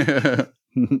 okay.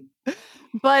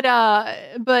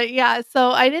 but yeah, so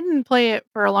I didn't play it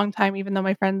for a long time, even though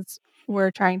my friends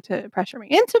were trying to pressure me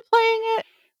into playing it.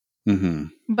 Hmm.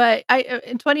 But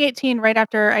in 2018, right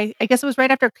after I guess it was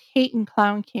right after Kate and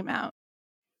Clown came out,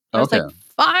 I was Okay. like,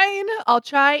 fine, I'll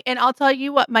try. And I'll tell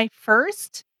you what, my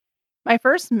first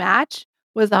match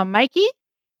was on Mikey,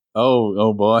 Oh,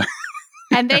 oh boy.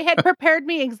 and they had prepared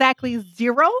me exactly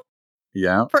 0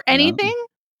 Yeah, for yeah. anything.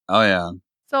 Oh, yeah.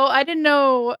 So I didn't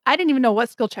even know what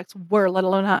skill checks were, let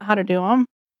alone how to do them.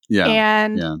 Yeah,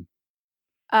 And yeah.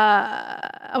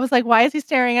 I was like, why is he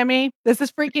staring at me? This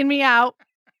is freaking me out.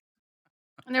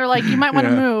 And they were like, you might want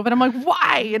to Yeah. move. And I'm like,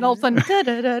 why? And all of a sudden, da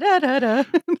da da da da da.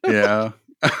 Yeah.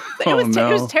 So Oh, it was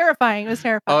no. terrifying. It was Oh,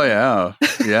 terrifying. yeah.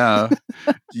 Yeah.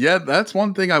 Yeah, that's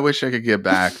one ththing I wish I could get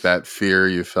back, that fear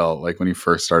you felt, like, when you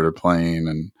first started playing,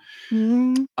 and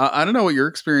Mhm. I don't know what your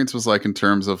experience was like in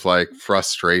terms of, like,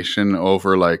 frustration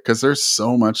over, like, because there's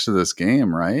so much to this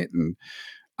game, right? And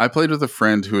I played with a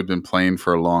friend who had been playing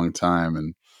for a long time,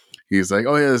 and he's like,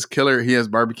 "Oh yeah, this killer, he has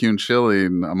barbecue and chili."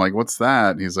 And I'm like, "What's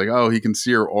that?" And he's like, "Oh, he can see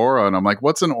your aura." And I'm like,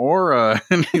 "What's an aura?"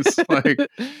 And he's like,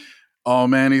 "Oh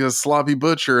man, he's a sloppy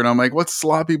butcher." And I'm like, "What's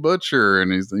sloppy butcher?"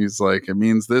 And he's like, "It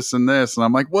means this and this." And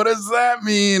I'm like, "What does that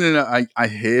mean?" And I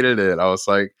hated it. I was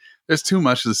like, "There's too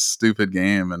much of this stupid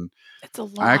game." And It's a I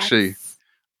lot. actually,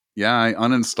 yeah, I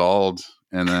uninstalled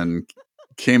and then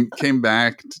came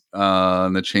back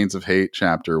in the Chains of Hate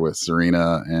chapter with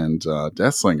Serena and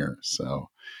Deathslinger. So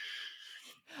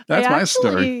I that's my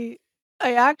story. actually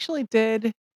I actually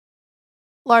did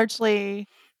largely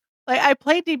like I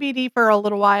played DBD for a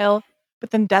little while, but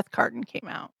then Death Garden came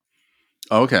out.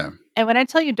 Okay. And when I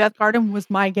tell you Death Garden was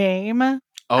my game, Oh,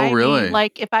 I mean, really?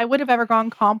 like, if I would have ever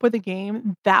gone comp with a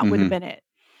game, that would have Mhm. been it.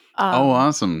 Oh, Um,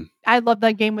 awesome. I love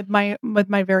that game with my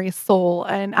very soul,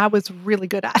 and I was really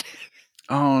good at it.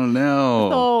 Oh, no.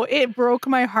 So, it broke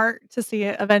my heart to see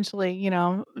it eventually,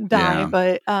 die, Yeah.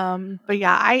 but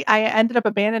yeah, I ended up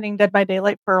abandoning Dead by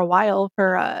Daylight for a while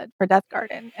for Death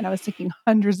Garden, and I was sinking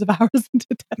hundreds of hours into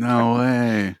Death No Garden.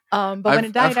 way. But when it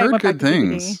I've died, I heard went back good to PvD.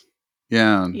 things.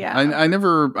 Yeah. Yeah. I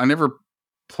never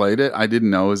played it. I didn't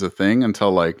know it was a thing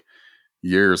until, like,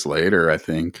 years later, I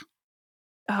think.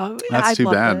 Oh, That's I too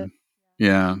loved bad. it.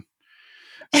 Yeah.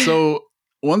 So,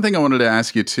 one thing I wanted to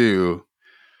ask you too,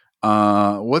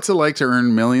 what's it like to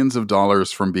earn millions of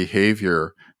dollars from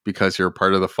behavior because you're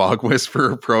part of the Fog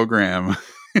Whisperer program?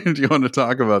 Do you want to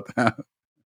talk about that?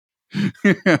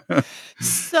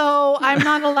 So, I'm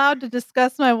not allowed to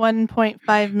discuss my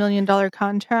 $1.5 million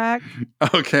contract.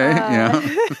 Okay, Uh,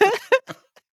 yeah.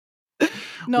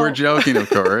 We're no. joking, of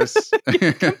course.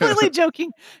 Completely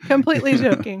joking, completely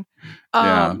joking.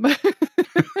 Yeah. Um,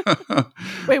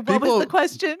 wait, what was the people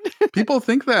question? people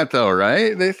think that though,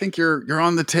 right? They think you're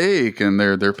on the take and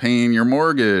they're paying your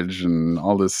mortgage and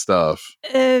all this stuff.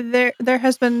 There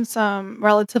has been some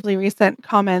relatively recent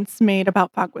comments made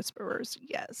about fog whisperers.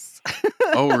 Yes.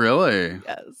 Oh, really?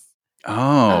 Yes. Oh.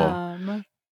 Um,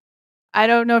 I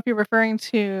don't know if you're referring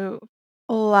to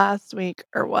last week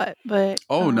or what, but,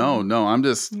 Oh, no, no. I I'm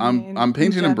mean, in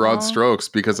painting in broad general. strokes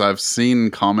because I've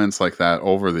seen comments like that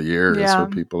over the years where Yeah.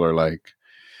 people are like,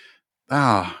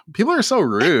 people are so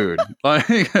rude. Like,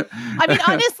 I mean,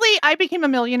 honestly, I became a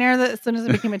millionaire as soon as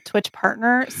I became a Twitch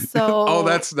partner, oh, so,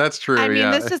 that's I true.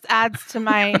 mean, this Yeah. just adds to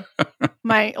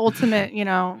my ultimate,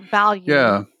 Yeah. value.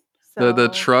 The So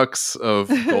trucks of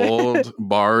gold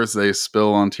bars they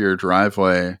spill onto your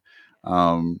driveway.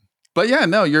 Um, but yeah,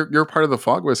 no, you're part of the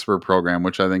Fog Whisperer program,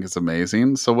 which I think is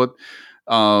amazing. So what?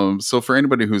 So for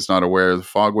anybody who's not aware, the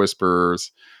Fog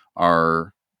Whisperers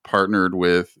are partnered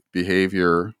with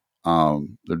Behavior.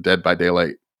 They're Dead by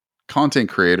Daylight content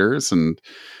creators and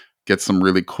get some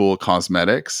really cool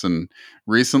cosmetics. And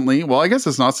recently, well, I guess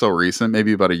it's not so recent,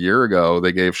 maybe about a year ago,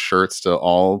 they gave shirts to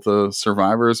all the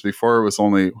survivors. Before it was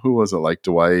only, who was it, like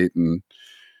Dwight and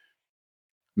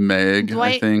Meg, I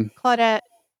Dwight, think. Claudette,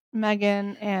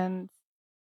 Megan, and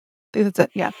I think that's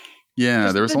it. Yeah. Yeah,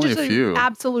 Just there was they're only a just the few.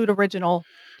 absolute original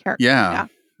characters. Yeah, Yeah.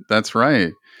 that's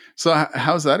right. So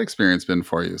how's that experience been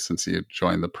for you since you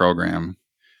joined the program?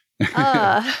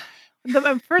 Uh,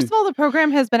 first of all, the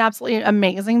program has been absolutely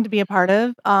amazing to be a part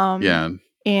of. Yeah.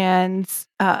 And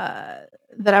that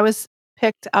I was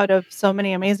picked out of so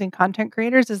many amazing content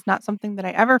creators is not something that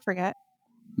I ever forget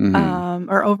Hmm.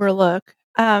 or overlook.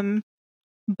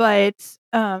 But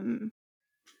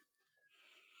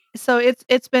so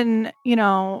it's been,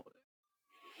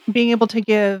 being able to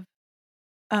give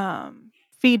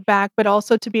feedback, but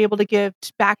also to be able to give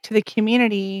back to the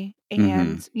community. Hmm.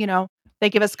 And, they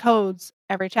give us codes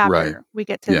every Right. chapter. We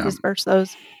get to Yeah. disperse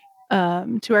those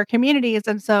to our communities.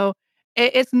 And so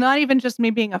it's not even just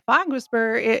me being a fog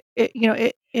whisperer. It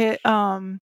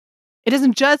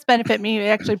doesn't just benefit me. It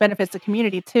actually benefits the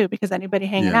community too, because anybody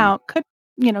hanging Yeah. out could,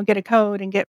 get a code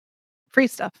and get free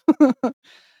stuff. Oh,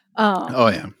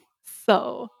 um, yeah.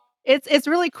 so it's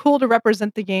really cool to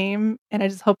represent the game, and I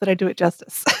just hope that I do it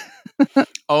justice.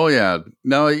 Oh, yeah.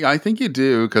 No, I think you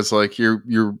do because, like, you're.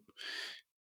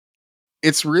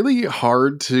 It's really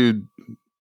hard to,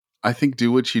 I think,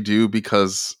 do what you do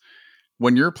because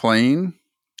when you're playing,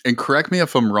 and correct me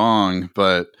if I'm wrong,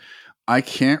 but I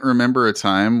can't remember a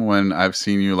time when I've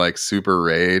seen you like super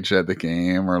rage at the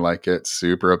game or like get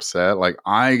super upset. Like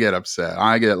I get upset.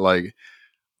 I get like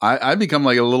I become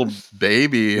like a little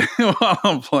baby while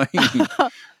I'm playing.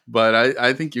 But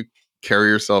I think you carry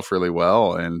yourself really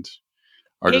well and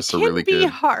are It just a can really be good.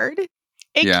 hard.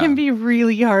 It Yeah. can be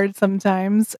really hard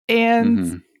sometimes,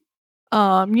 and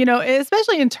Hmm.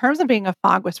 especially in terms of being a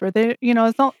fog whisperer,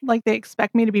 it's not like they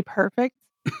expect me to be perfect.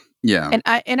 Yeah.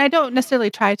 And I don't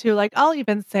necessarily try to, like, I'll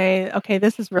even say, "Okay,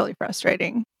 this is really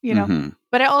frustrating," Hmm.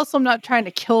 but I also am not trying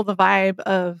to kill the vibe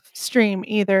of stream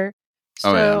either.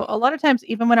 Oh, yeah. So, a lot of times,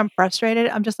 even when I'm frustrated,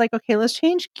 I'm just like, "Okay, let's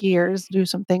change gears, do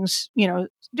some things,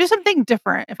 do something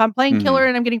different. If I'm playing killer Hmm.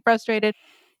 and I'm getting frustrated,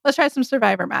 let's try some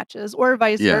survivor matches or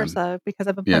vice Yeah. versa because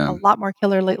I've been playing Yeah. a lot more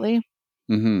killer lately."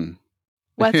 Hmm.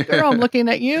 Wesker, I'm looking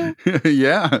at you.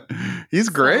 Yeah, he's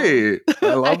So, great. I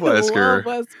I love love Wesker.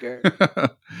 Wesker.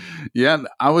 Yeah,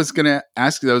 I was gonna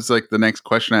ask you. That was like the next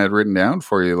question I had written down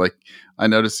for you. Like, I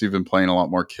noticed you've been playing a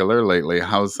lot more killer lately.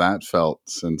 How's that felt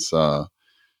since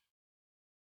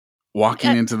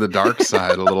walking Yeah. into the dark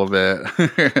side a little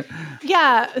bit?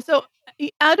 Yeah, so,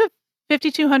 out of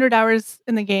 5,200 hours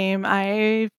in the game.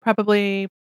 I probably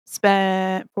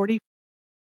spent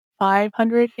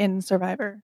 4,500 in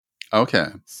Survivor. Okay.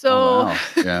 Oh, So, wow.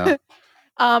 Yeah.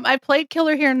 I played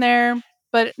Killer here and there,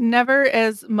 but never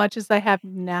as much as I have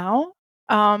now.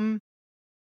 Um,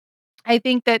 I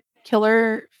think that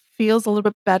Killer feels a little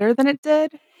bit better than it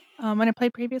did, when I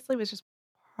played previously, which is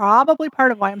probably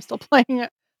part of why I'm still playing it.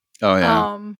 Oh,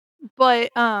 yeah. Um,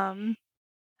 but,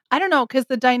 I don't know, because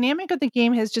the dynamic of the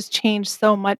game has just changed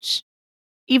so much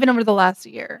even over the last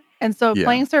year, and so Yeah.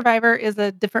 playing Survivor is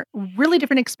a really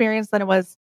different experience than it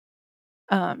was,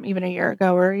 even a year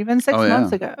ago or even Oh, 6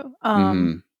 months yeah. ago.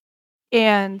 Hmm.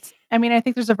 And, I mean, I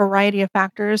think there's a variety of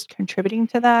factors contributing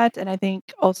to that, and I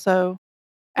think also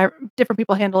different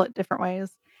people handle it different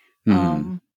ways.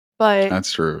 Hmm. But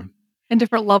That's true. in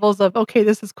different levels of, "Okay,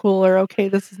 this is cool," or, "Okay,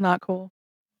 this is not cool."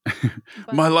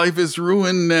 My But life is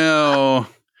ruined now.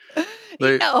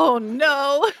 They oh,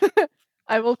 no.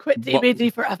 I will quit bo-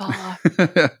 DBD forever.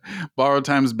 borrow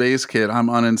times base kit. I'm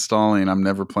uninstalling. I'm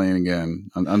never playing again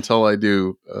until I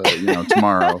do.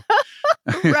 Tomorrow.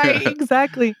 Right,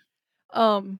 exactly.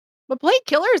 But Blade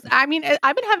Killers, I mean,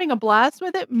 I've been having a blast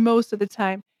with it most of the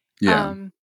time. Yeah.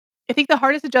 Um, I think the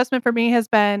hardest adjustment for me has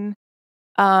been,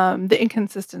 the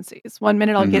inconsistencies. One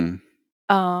minute I'll get,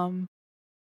 Hmm. um,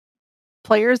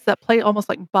 players that play almost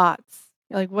like bots.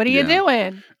 You're like, "What are you Yeah.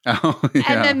 doing?" Oh, And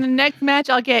yeah. then the next match,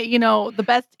 I'll get, the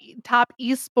best top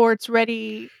esports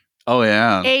ready Oh,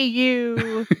 yeah.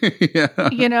 AU,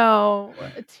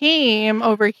 Yeah. team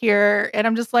over here, and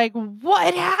I'm just like,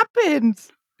 "What happened?"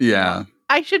 Yeah.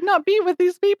 I should not be with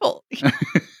these people.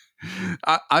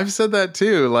 I've said that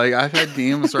too. Like, I've had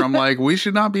games where I'm like, we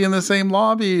should not be in the same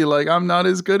lobby. Like, I'm not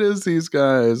as good as these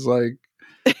guys. Like,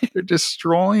 they're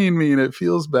destroying me and it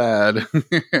feels bad.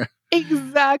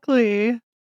 Exactly.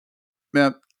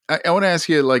 Now, I want to ask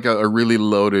you like a really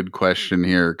loaded question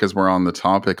here because we're on the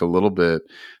topic a little bit.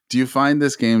 Do you find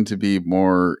this game to be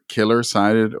more killer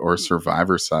sided or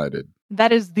survivor sided?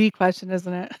 That is the question,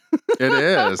 isn't it? It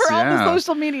is. For all the Yeah.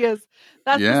 social medias,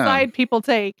 that's the Yeah. side people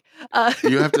take. Uh,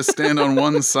 You have to stand on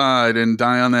one side and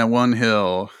die on that one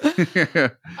hill.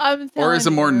 I'm Or is telling it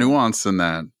more you. nuanced than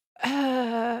that?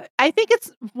 I think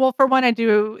it's well, for one, I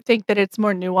do think that it's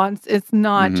more nuanced. It's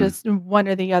not Hmm. just one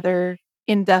or the other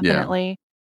Yeah. indefinitely.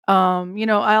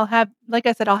 I'll have, like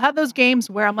I said, I'll have those games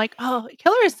where I'm like, "Oh,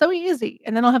 killer is so easy,"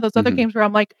 and then I'll have those other Hmm. games where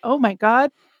I'm like, "Oh my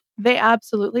god, they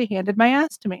absolutely handed my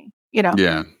ass to me." Yeah. And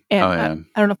Oh, yeah.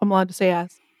 I don't know if I'm allowed to say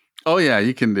ass, Oh, yeah.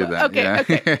 You can do but that. okay, Yeah.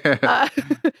 okay. Uh,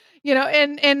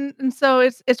 and so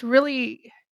it's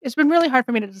been really hard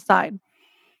for me to decide.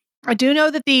 I do know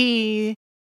that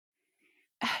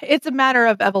it's a matter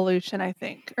of evolution, I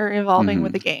think, or evolving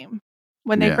with Hmm. the game.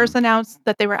 When they Yeah. first announced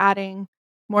that they were adding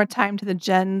more time to the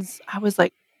gens, I was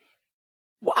like,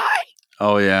 "Why?"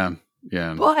 Oh, yeah.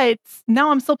 Yeah. But now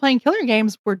I'm still playing killer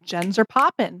games where gens are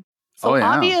popping. Oh, So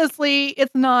yeah. obviously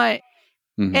it's not.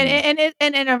 Hmm.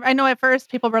 And I know at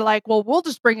first people were like, "Well, we'll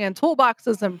just bring in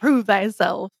toolboxes and prove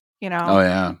thyself," you Oh, know.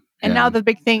 yeah. And Yeah. now the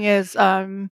big thing is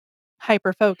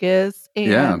hyper focus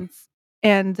Yeah.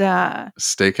 and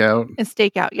Stakeout. and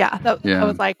stakeout. Yeah, I Yeah.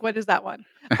 was like, "What is that one?"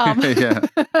 Um, Yeah.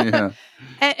 Yeah.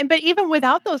 but even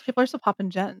without those, people are still popping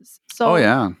gens. Oh, So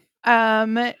yeah.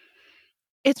 um,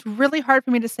 it's really hard for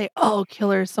me to say, "Oh,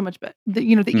 killer is so much better." The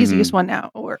easiest Hmm. one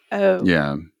now, or "Oh,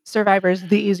 Yeah. Survivor is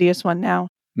the easiest one now."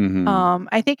 Hmm.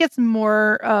 I think it's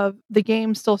more of the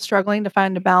game still struggling to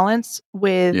find a balance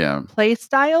with Yeah. play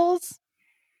styles,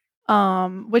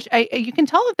 which you can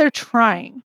tell that they're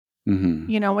trying. Hmm.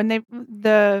 When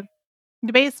the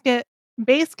base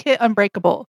kit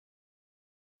Unbreakable,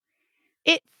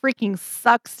 it freaking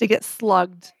sucks to get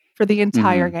slugged for the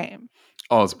entire Hmm. game.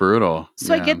 Oh, it's brutal.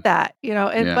 So I Yeah. get that,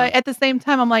 Yeah. but at the same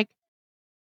time, I'm like,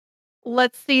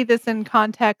 let's see this in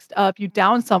context of you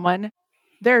down someone,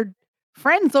 their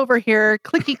friends over here,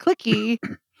 clicky clicky,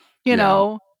 you Yeah.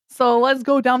 know. So let's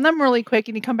go down them really quick,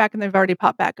 and you come back and they've already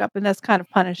popped back up, and that's kind of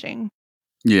punishing.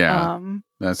 Yeah. Um,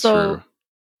 That's so true.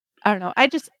 I don't know. I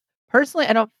just personally,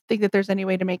 I don't think that there's any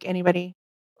way to make anybody,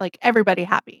 like everybody,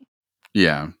 happy.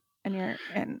 Yeah.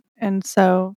 And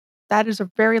so that is a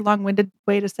very long-winded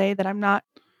way to say that I'm not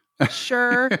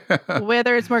sure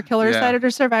whether it's more killer Yeah. sided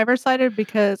or survivor sided,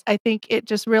 because I think it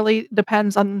just really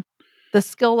depends on the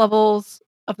skill levels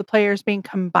of the players being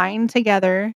combined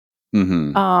together,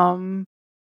 Hmm. um,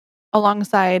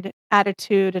 alongside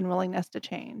attitude and willingness to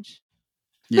change.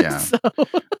 Yeah. So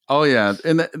Oh, yeah.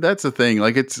 And that's the thing.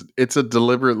 Like, it's a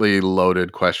deliberately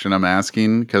loaded question I'm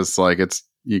asking because, like,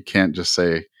 you can't just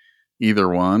say either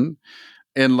one.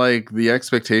 And like the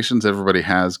expectations everybody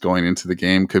has going into the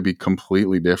game could be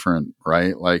completely different,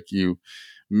 right? Like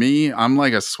Me, I'm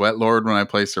like a sweat lord when I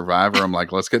play Survivor. I'm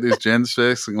like, let's get these gens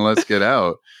fixed and let's get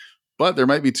out. But there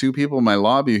might be two people in my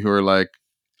lobby who are like,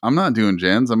 I'm not doing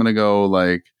gens. I'm gonna go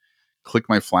like click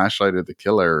my flashlight at the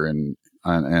killer and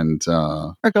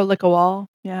Or go lick a wall.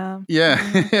 Yeah. yeah,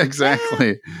 Mhm. Yeah.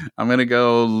 exactly. I'm gonna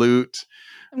go loot.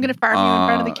 I'm gonna farm you in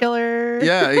front of the Uh, killer.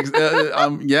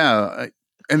 yeah, yeah.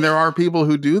 And there are people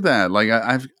who do that. Like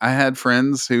I had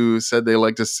friends who said they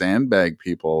like to sandbag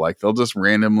people. Like they'll just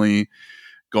randomly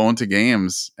go into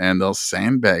games and they'll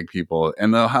sandbag people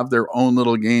and they'll have their own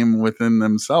little game within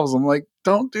themselves. I'm like,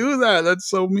 don't do that. That's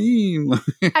so mean.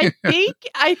 I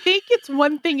think it's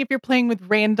one thing if you're playing with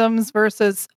randoms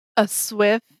versus a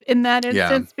Swift in that Yeah.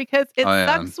 instance, because it Oh yeah.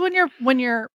 sucks when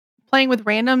you're playing with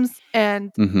randoms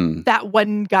and Mm-hmm. that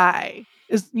one guy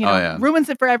is, Oh yeah. ruins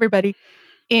it for everybody.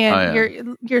 Oh And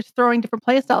yeah. you're throwing different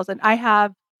play styles. And I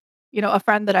have, a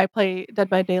friend that I play Dead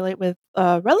by Daylight with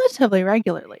relatively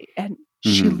regularly, and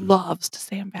she Mm-hmm. loves to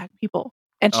sandbag people.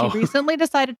 And she Oh recently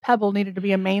decided Pebble needed to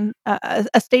be a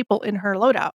staple in her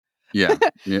loadout. yeah.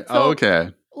 Yeah. Oh, So, okay.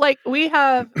 like, we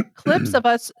have clips of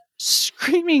us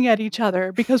screaming at each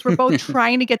other because we're both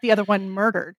trying to get the other one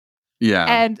murdered. Yeah.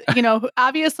 And,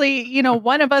 obviously,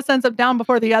 one of us ends up down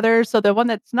before the other. So the one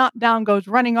that's not down goes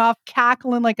running off,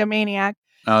 cackling like a maniac.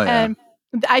 Oh yeah.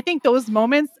 And I think those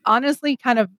moments honestly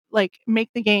kind of like make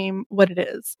the game what it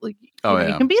is. Like, Oh you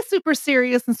yeah. can be super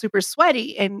serious and super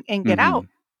sweaty and get Mm-hmm. out.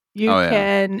 You Oh yeah.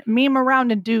 can meme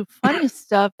around and do funny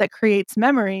stuff that creates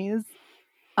memories.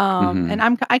 And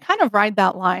Mm-hmm. I kind of ride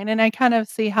that line, and I kind of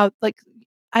see how, like,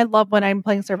 I love when I'm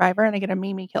playing Survivor and I get a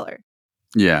meme killer.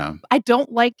 Yeah. I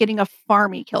don't like getting a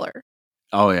farmy killer,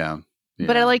 Oh yeah.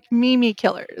 but I Yeah. like meme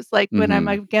killers, like when I'm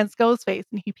Mm-hmm. against Ghostface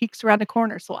and he peeks around the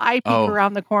corner, so I peek Oh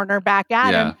around the corner back at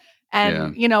him, yeah. Yeah.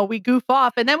 and we goof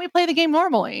off, and then we play the game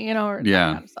normally, or that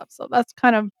Yeah. kind of stuff. So that's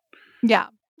kind of, yeah.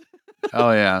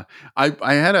 Oh yeah.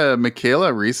 I had a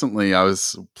Michaela recently. I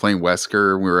was playing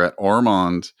Wesker. We were at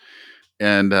Ormond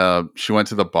and she went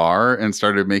to the bar and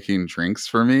started making drinks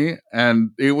for me.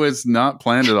 And it was not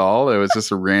planned at all. It was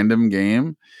just a random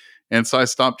game. And so I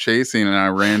stopped chasing and I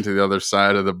ran to the other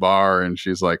side of the bar and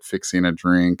she's like fixing a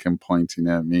drink and pointing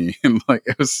at me. And like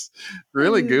it was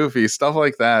really Uh, goofy. Stuff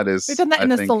like that We've is, done that I in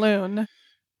the think, saloon.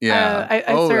 yeah. I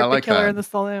Oh, I served the like killer that. in the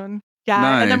saloon.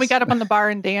 Yeah, and then we Nice. got up on the bar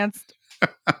and danced.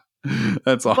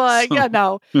 That's But yeah, awesome.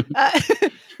 no, uh,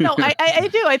 no, I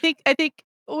do. I think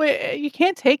you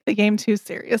can't take the game too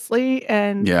seriously,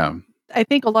 and Yeah. I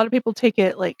think a lot of people take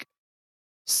it like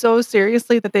so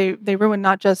seriously that they ruin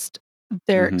not just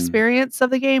their Hmm. experience of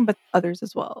the game, but others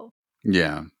as well.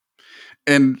 Yeah.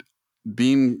 And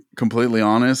being completely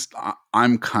honest,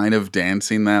 I'm kind of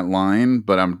dancing that line,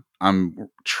 but I'm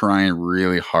trying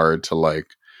really hard to like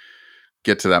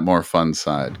get to that more fun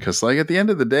side because like at the end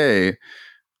of the day,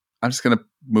 I'm just gonna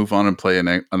move on and play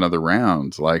another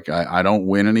round. Like I don't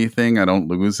win anything, I don't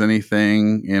lose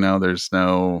anything. There's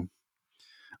no.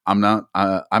 I'm not.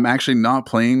 I'm actually not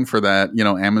playing for that.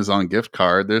 Amazon gift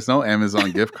card. There's no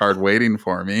Amazon gift card waiting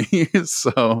for me.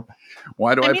 So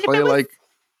why do I I mean, play like?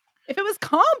 if it was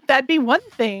comp, that'd be one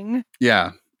thing.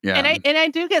 Yeah, And yeah, I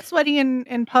do get sweaty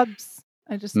in pubs.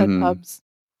 I just said hmm pubs.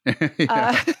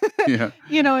 Uh, yeah,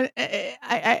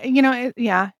 yeah.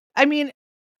 yeah. I mean,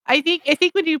 I think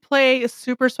when you play a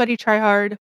super sweaty try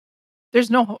hard,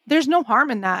 there's no harm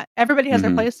in that. Everybody has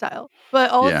their Hmm. play style. But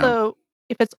Yeah. also,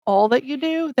 if it's all that you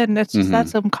do, then that's Hmm.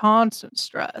 some constant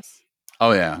stress.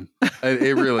 Oh yeah,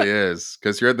 it really is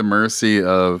because you're at the mercy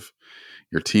of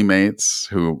your teammates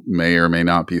who may or may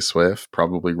not be Swift,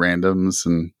 probably randoms,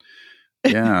 and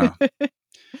yeah.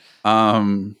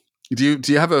 Um, do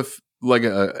you have like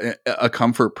a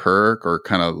comfort perk or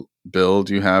kind of build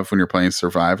you have when you're playing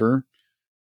Survivor?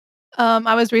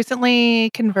 I was recently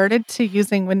converted to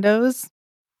using Windows of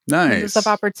Nice.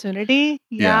 Opportunity.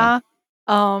 Yeah, Yeah.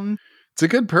 Um, it's a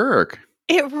good perk.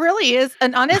 it really is.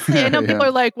 And honestly, I know people Yeah.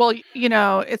 are like, well,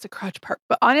 it's a crutch perk.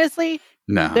 But honestly,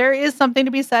 No. there is something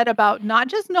to be said about not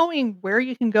just knowing where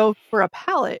you can go for a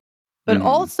pallet, but Hmm.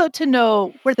 also to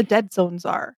know where the dead zones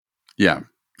are. Yeah.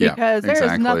 Yeah. Because there is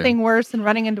Exactly. nothing worse than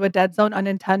running into a dead zone Hmm.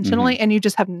 unintentionally and you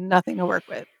just have nothing to work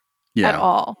with at Yeah.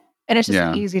 all. And it's just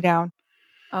an Yeah. easy down.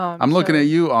 I'm looking at So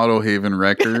you, Auto Haven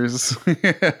Wreckers.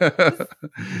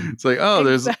 It's like, oh,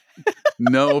 there's exactly.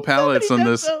 no So pallets many on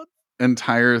dead this zones.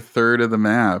 entire third of the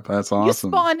map. That's You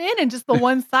awesome. spawn in and just the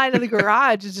one side of the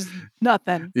garage is just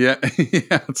nothing. Yeah, yeah,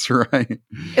 that's right.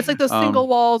 It's like those single Um,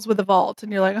 walls with a vault,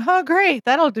 and you're like, "Oh, great,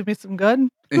 that'll do me some good."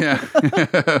 yeah,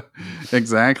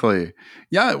 exactly.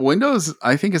 Yeah, Windows,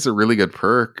 I think is a really good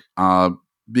perk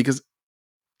because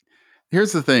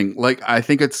Here's the thing. Like, I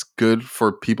think it's good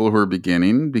for people who are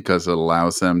beginning because it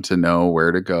allows them to know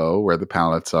where to go, where the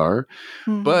pallets are.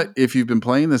 But Mhm. if you've been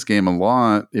playing this game a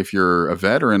lot, if you're a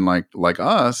veteran like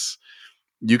us,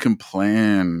 you can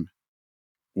plan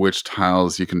which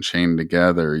tiles you can chain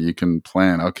together. You can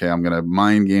plan, okay, I'm going to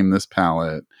mind game this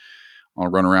pallet. I'll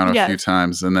run around a few Yes.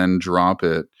 times and then drop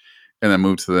it and then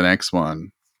move to the next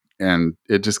one. And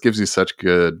it just gives you such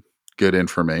good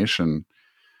information.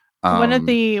 One of Um,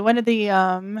 the one of the,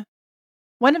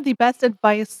 one of the best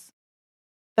advice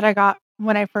that I got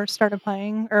when I first started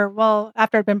playing, or well,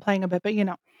 after I'd been playing a bit, but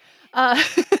uh,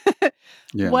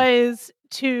 yeah. was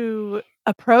to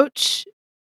approach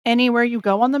anywhere you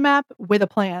go on the map with a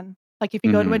plan. Like if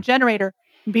you go to a Hmm. generator,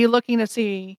 be looking to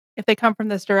see if they come from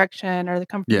this direction or they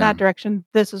come from Yeah. that direction.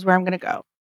 This is where I'm going to go.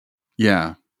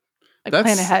 Yeah. Like plan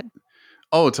That's ahead.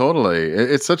 Oh, totally.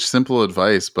 It's such simple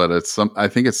advice, but I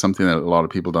think it's something that a lot of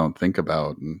people don't think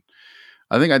about. And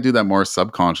I think I do that more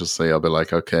subconsciously. I'll be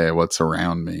like, okay, what's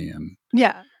around me and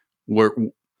Yeah. where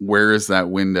where is that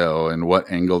window and what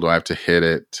angle do I have to hit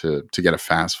it to get a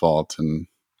fast vault and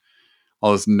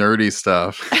all this nerdy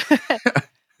stuff.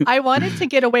 I wanted to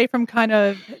get away from kind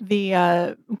of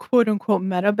the quote unquote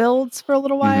meta builds for a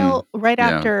little Hmm. while right Yeah.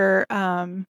 after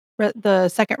the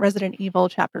second Resident Evil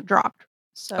chapter dropped.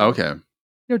 So, Okay.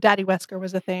 Daddy Wesker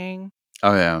was a thing.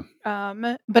 Oh yeah.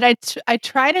 But I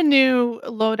tried a new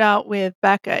loadout with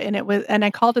Becca and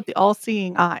I called it the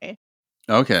all-seeing eye.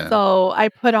 Okay. So I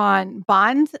put on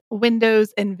Bond,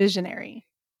 Windows, and Visionary.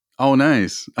 Oh,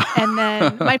 nice. And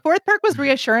then my fourth perk was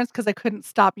Reassurance because I couldn't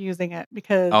stop using it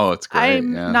because Oh, it's great.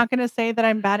 I'm Yeah. not gonna say that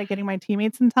I'm bad at getting my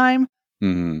teammates in time.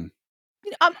 Hmm.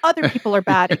 Other people are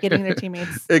bad at getting their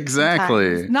teammates in times,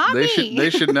 Exactly. not me. They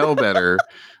should know better.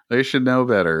 They should know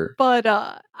better. But,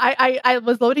 I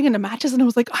was loading into matches and I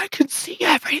was like, "I can see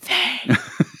everything.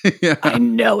 I Yeah.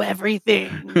 know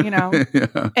everything," you know?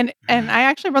 Yeah. And I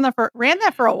actually ran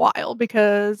that for a while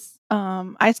because,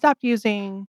 I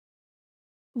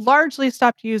largely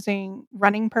stopped using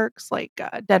running perks like,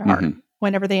 Dead Hard Mhm.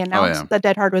 whenever they Oh, yeah. announced that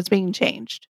Dead Hard was being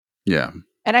changed. Yeah.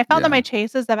 And I found that Yeah. my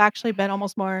chases have actually been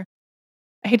almost more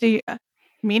I hate to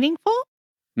meaningful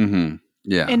Mhm.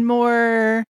 Yeah. and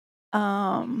more,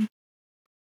 um,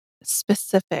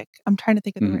 specific. I'm trying to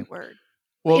think of the Mhm. right word.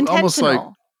 Well, almost like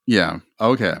Intentional. yeah.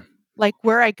 Okay. Like,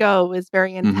 where I go is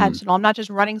very Mhm. intentional. I'm not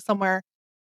just running somewhere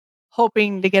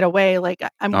hoping to get away, like, Oh,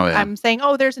 yeah. I'm saying,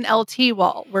 "Oh, there's an LT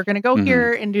wall. We're gonna go Mhm.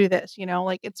 here and do this,"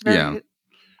 like, it's Yeah. very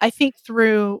I think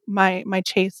through my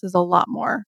chases a lot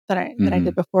more than I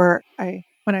did Mhm. before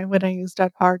when I used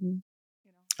Dead Hard and.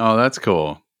 Oh, that's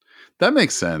cool. That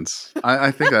makes sense.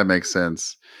 I think that makes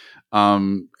sense.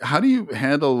 How do you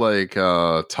handle like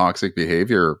toxic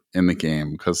behavior in the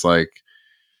game? Because like,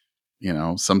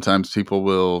 sometimes people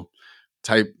will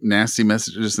type nasty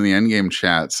messages in the endgame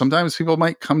chat. Sometimes people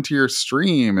might come to your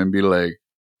stream and be like,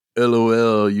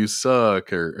 LOL, you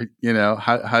suck, or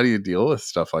how do you deal with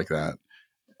stuff like that?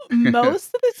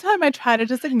 Most of the time, I try to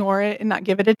just ignore it and not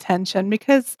give it attention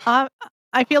because,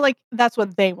 I feel like that's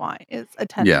what they want is Yeah.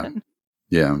 attention.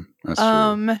 Yeah, that's true.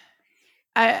 Um,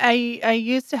 I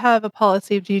used to have a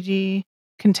policy of GG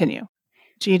continue,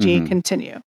 GG Mhm.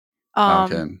 continue. Um,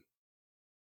 Okay.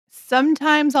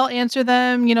 Sometimes I'll answer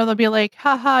them, they'll be like,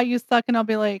 "Haha, you suck," and I'll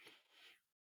be like,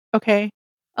 "Okay,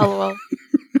 LOL,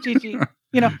 GG."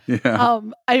 You know, Yeah.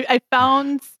 I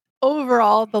found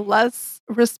overall the less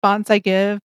response I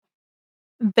give,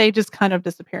 they just kind of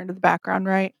disappear into the background,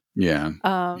 right? Yeah.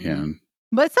 Um, Yeah.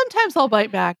 but sometimes I'll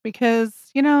bite back because,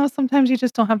 sometimes you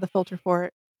just don't have the filter for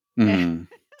it. Mhm.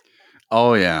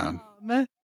 Oh, yeah. Um,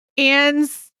 and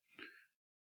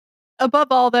above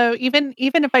all though, even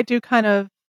if I do kind of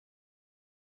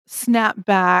snap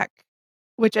back,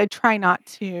 which I try not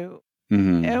to.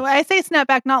 Mhm. I say snap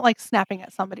back, not like snapping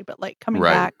at somebody, but like coming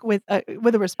Right. back with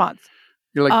a response.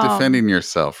 You're, like, Um, defending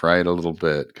yourself, right? A little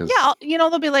bit, yeah, because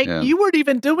they'll be like, yeah. "You weren't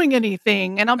even doing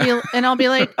anything," and I'll be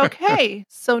like, "Okay,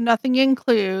 so nothing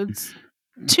includes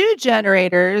 2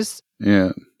 generators,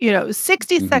 Yeah.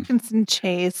 60 Mhm. seconds in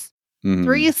chase,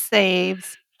 3 Mhm.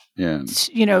 saves, Yeah.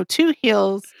 2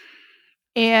 heals,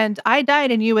 and I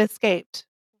died and you escaped.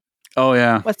 Oh,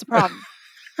 yeah. What's the problem?"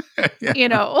 Yeah. You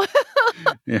know?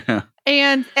 Yeah.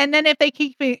 And then if they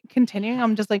keep it continuing,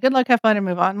 I'm just like, "Good luck, have fun, and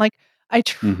move on." Like, I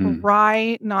Mhm.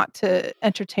 try not to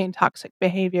entertain toxic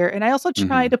behavior, and I also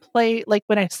try Mhm. to play like,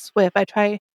 when I SWIP, I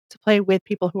try to play with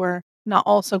people who are not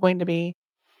also going to be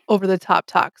over the top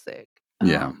toxic,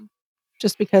 Yeah.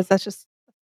 just because it's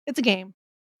a game,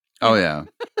 you Oh, know? yeah.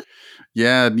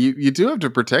 Yeah, you do have to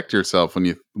protect yourself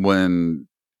when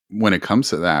it comes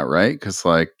to that, right? Because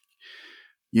like,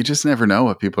 you just never know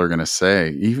what people are going to say.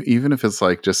 Even if it's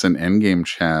like just an end game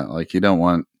chat, like you don't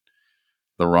want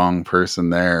the wrong person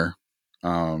there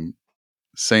um,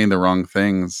 saying the wrong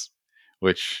things,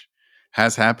 which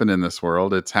has happened in this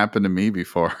world. It's happened to me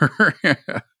before.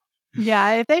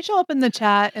 Yeah, if they show up in the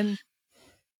chat and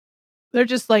they're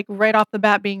just like right off the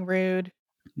bat being rude,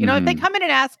 if they Hmm. come in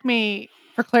and ask me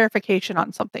for clarification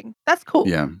on something, that's cool.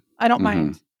 Yeah. I don't Hmm.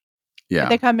 mind. If Yeah.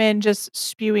 they come in just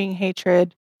spewing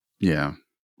hatred, Yeah.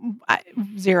 I,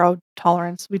 zero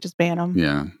tolerance. We just ban them.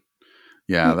 Yeah.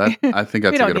 Yeah. We, That I think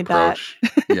we that's a don't good need that. approach.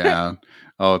 Yeah.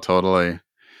 Oh, totally.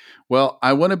 Well,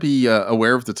 I want to be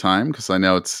aware of the time because I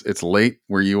know it's late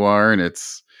where you are, and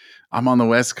I'm on the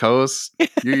West Coast.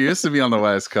 You used to be on the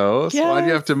West Coast. Why'd you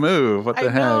Yes, have to move? What I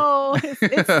the heck?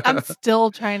 know. I'm still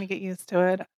trying to get used to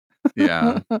it.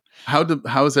 Yeah.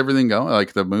 How's everything going?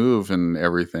 Like the move and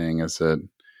everything? Is it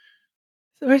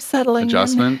So we're settling in.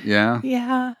 adjustment? Yeah.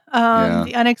 Yeah. Yeah.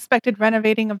 The unexpected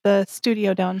renovating of the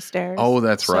studio downstairs. Oh,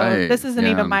 that's So right. this isn't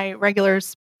Yeah. even my regular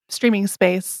streaming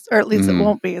space, or at least it Hmm.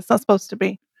 won't be. It's not supposed to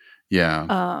be. Yeah.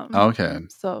 Um, Okay.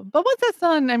 but once it's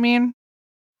done, I mean,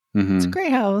 it's a Hmm.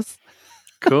 great house.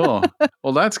 Cool.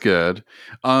 Well, that's good.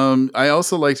 I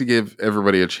also like to give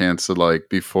everybody a chance to like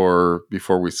before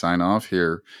we sign off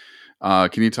here.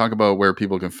 Can you talk about where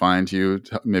people can find you?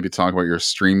 Maybe talk about your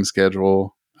stream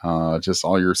schedule, just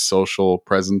all your social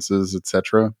presences,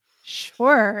 etc.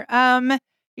 Sure.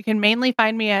 You can mainly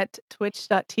find me at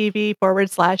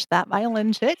twitch.tv/that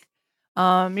violin chick.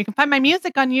 You can find my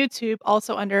music on YouTube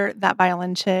also under that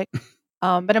violin chick.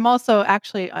 But I'm also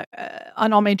actually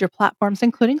on all major platforms,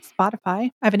 including Spotify.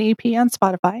 I have an EP on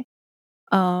Spotify.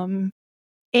 Um,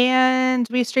 and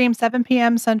we stream 7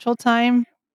 p.m. Central Time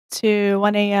to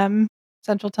 1 a.m.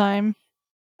 Central Time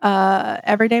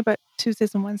every day, but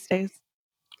Tuesdays and Wednesdays.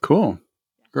 Cool.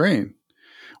 Great.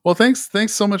 Well, thanks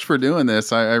so much for doing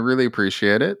this. I really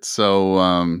appreciate it.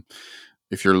 So,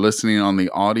 if you're listening on the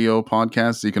audio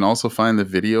podcast, you can also find the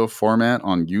video format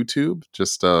on YouTube.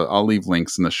 Just I'll leave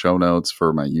links in the show notes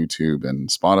for my YouTube and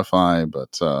Spotify.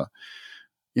 But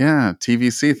yeah,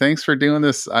 TVC, thanks for doing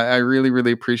this. I really,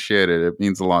 really appreciate it. It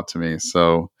means a lot to me.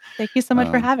 So, Thank you so much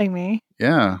for um, having me.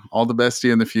 yeah, all the best to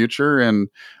you in the future, and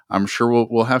I'm sure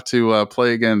we'll have to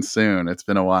play again soon. It's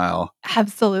been a while.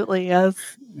 Absolutely, yes.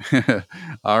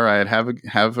 All right, have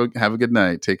a good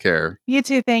night. Take care. You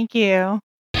too. Thank you.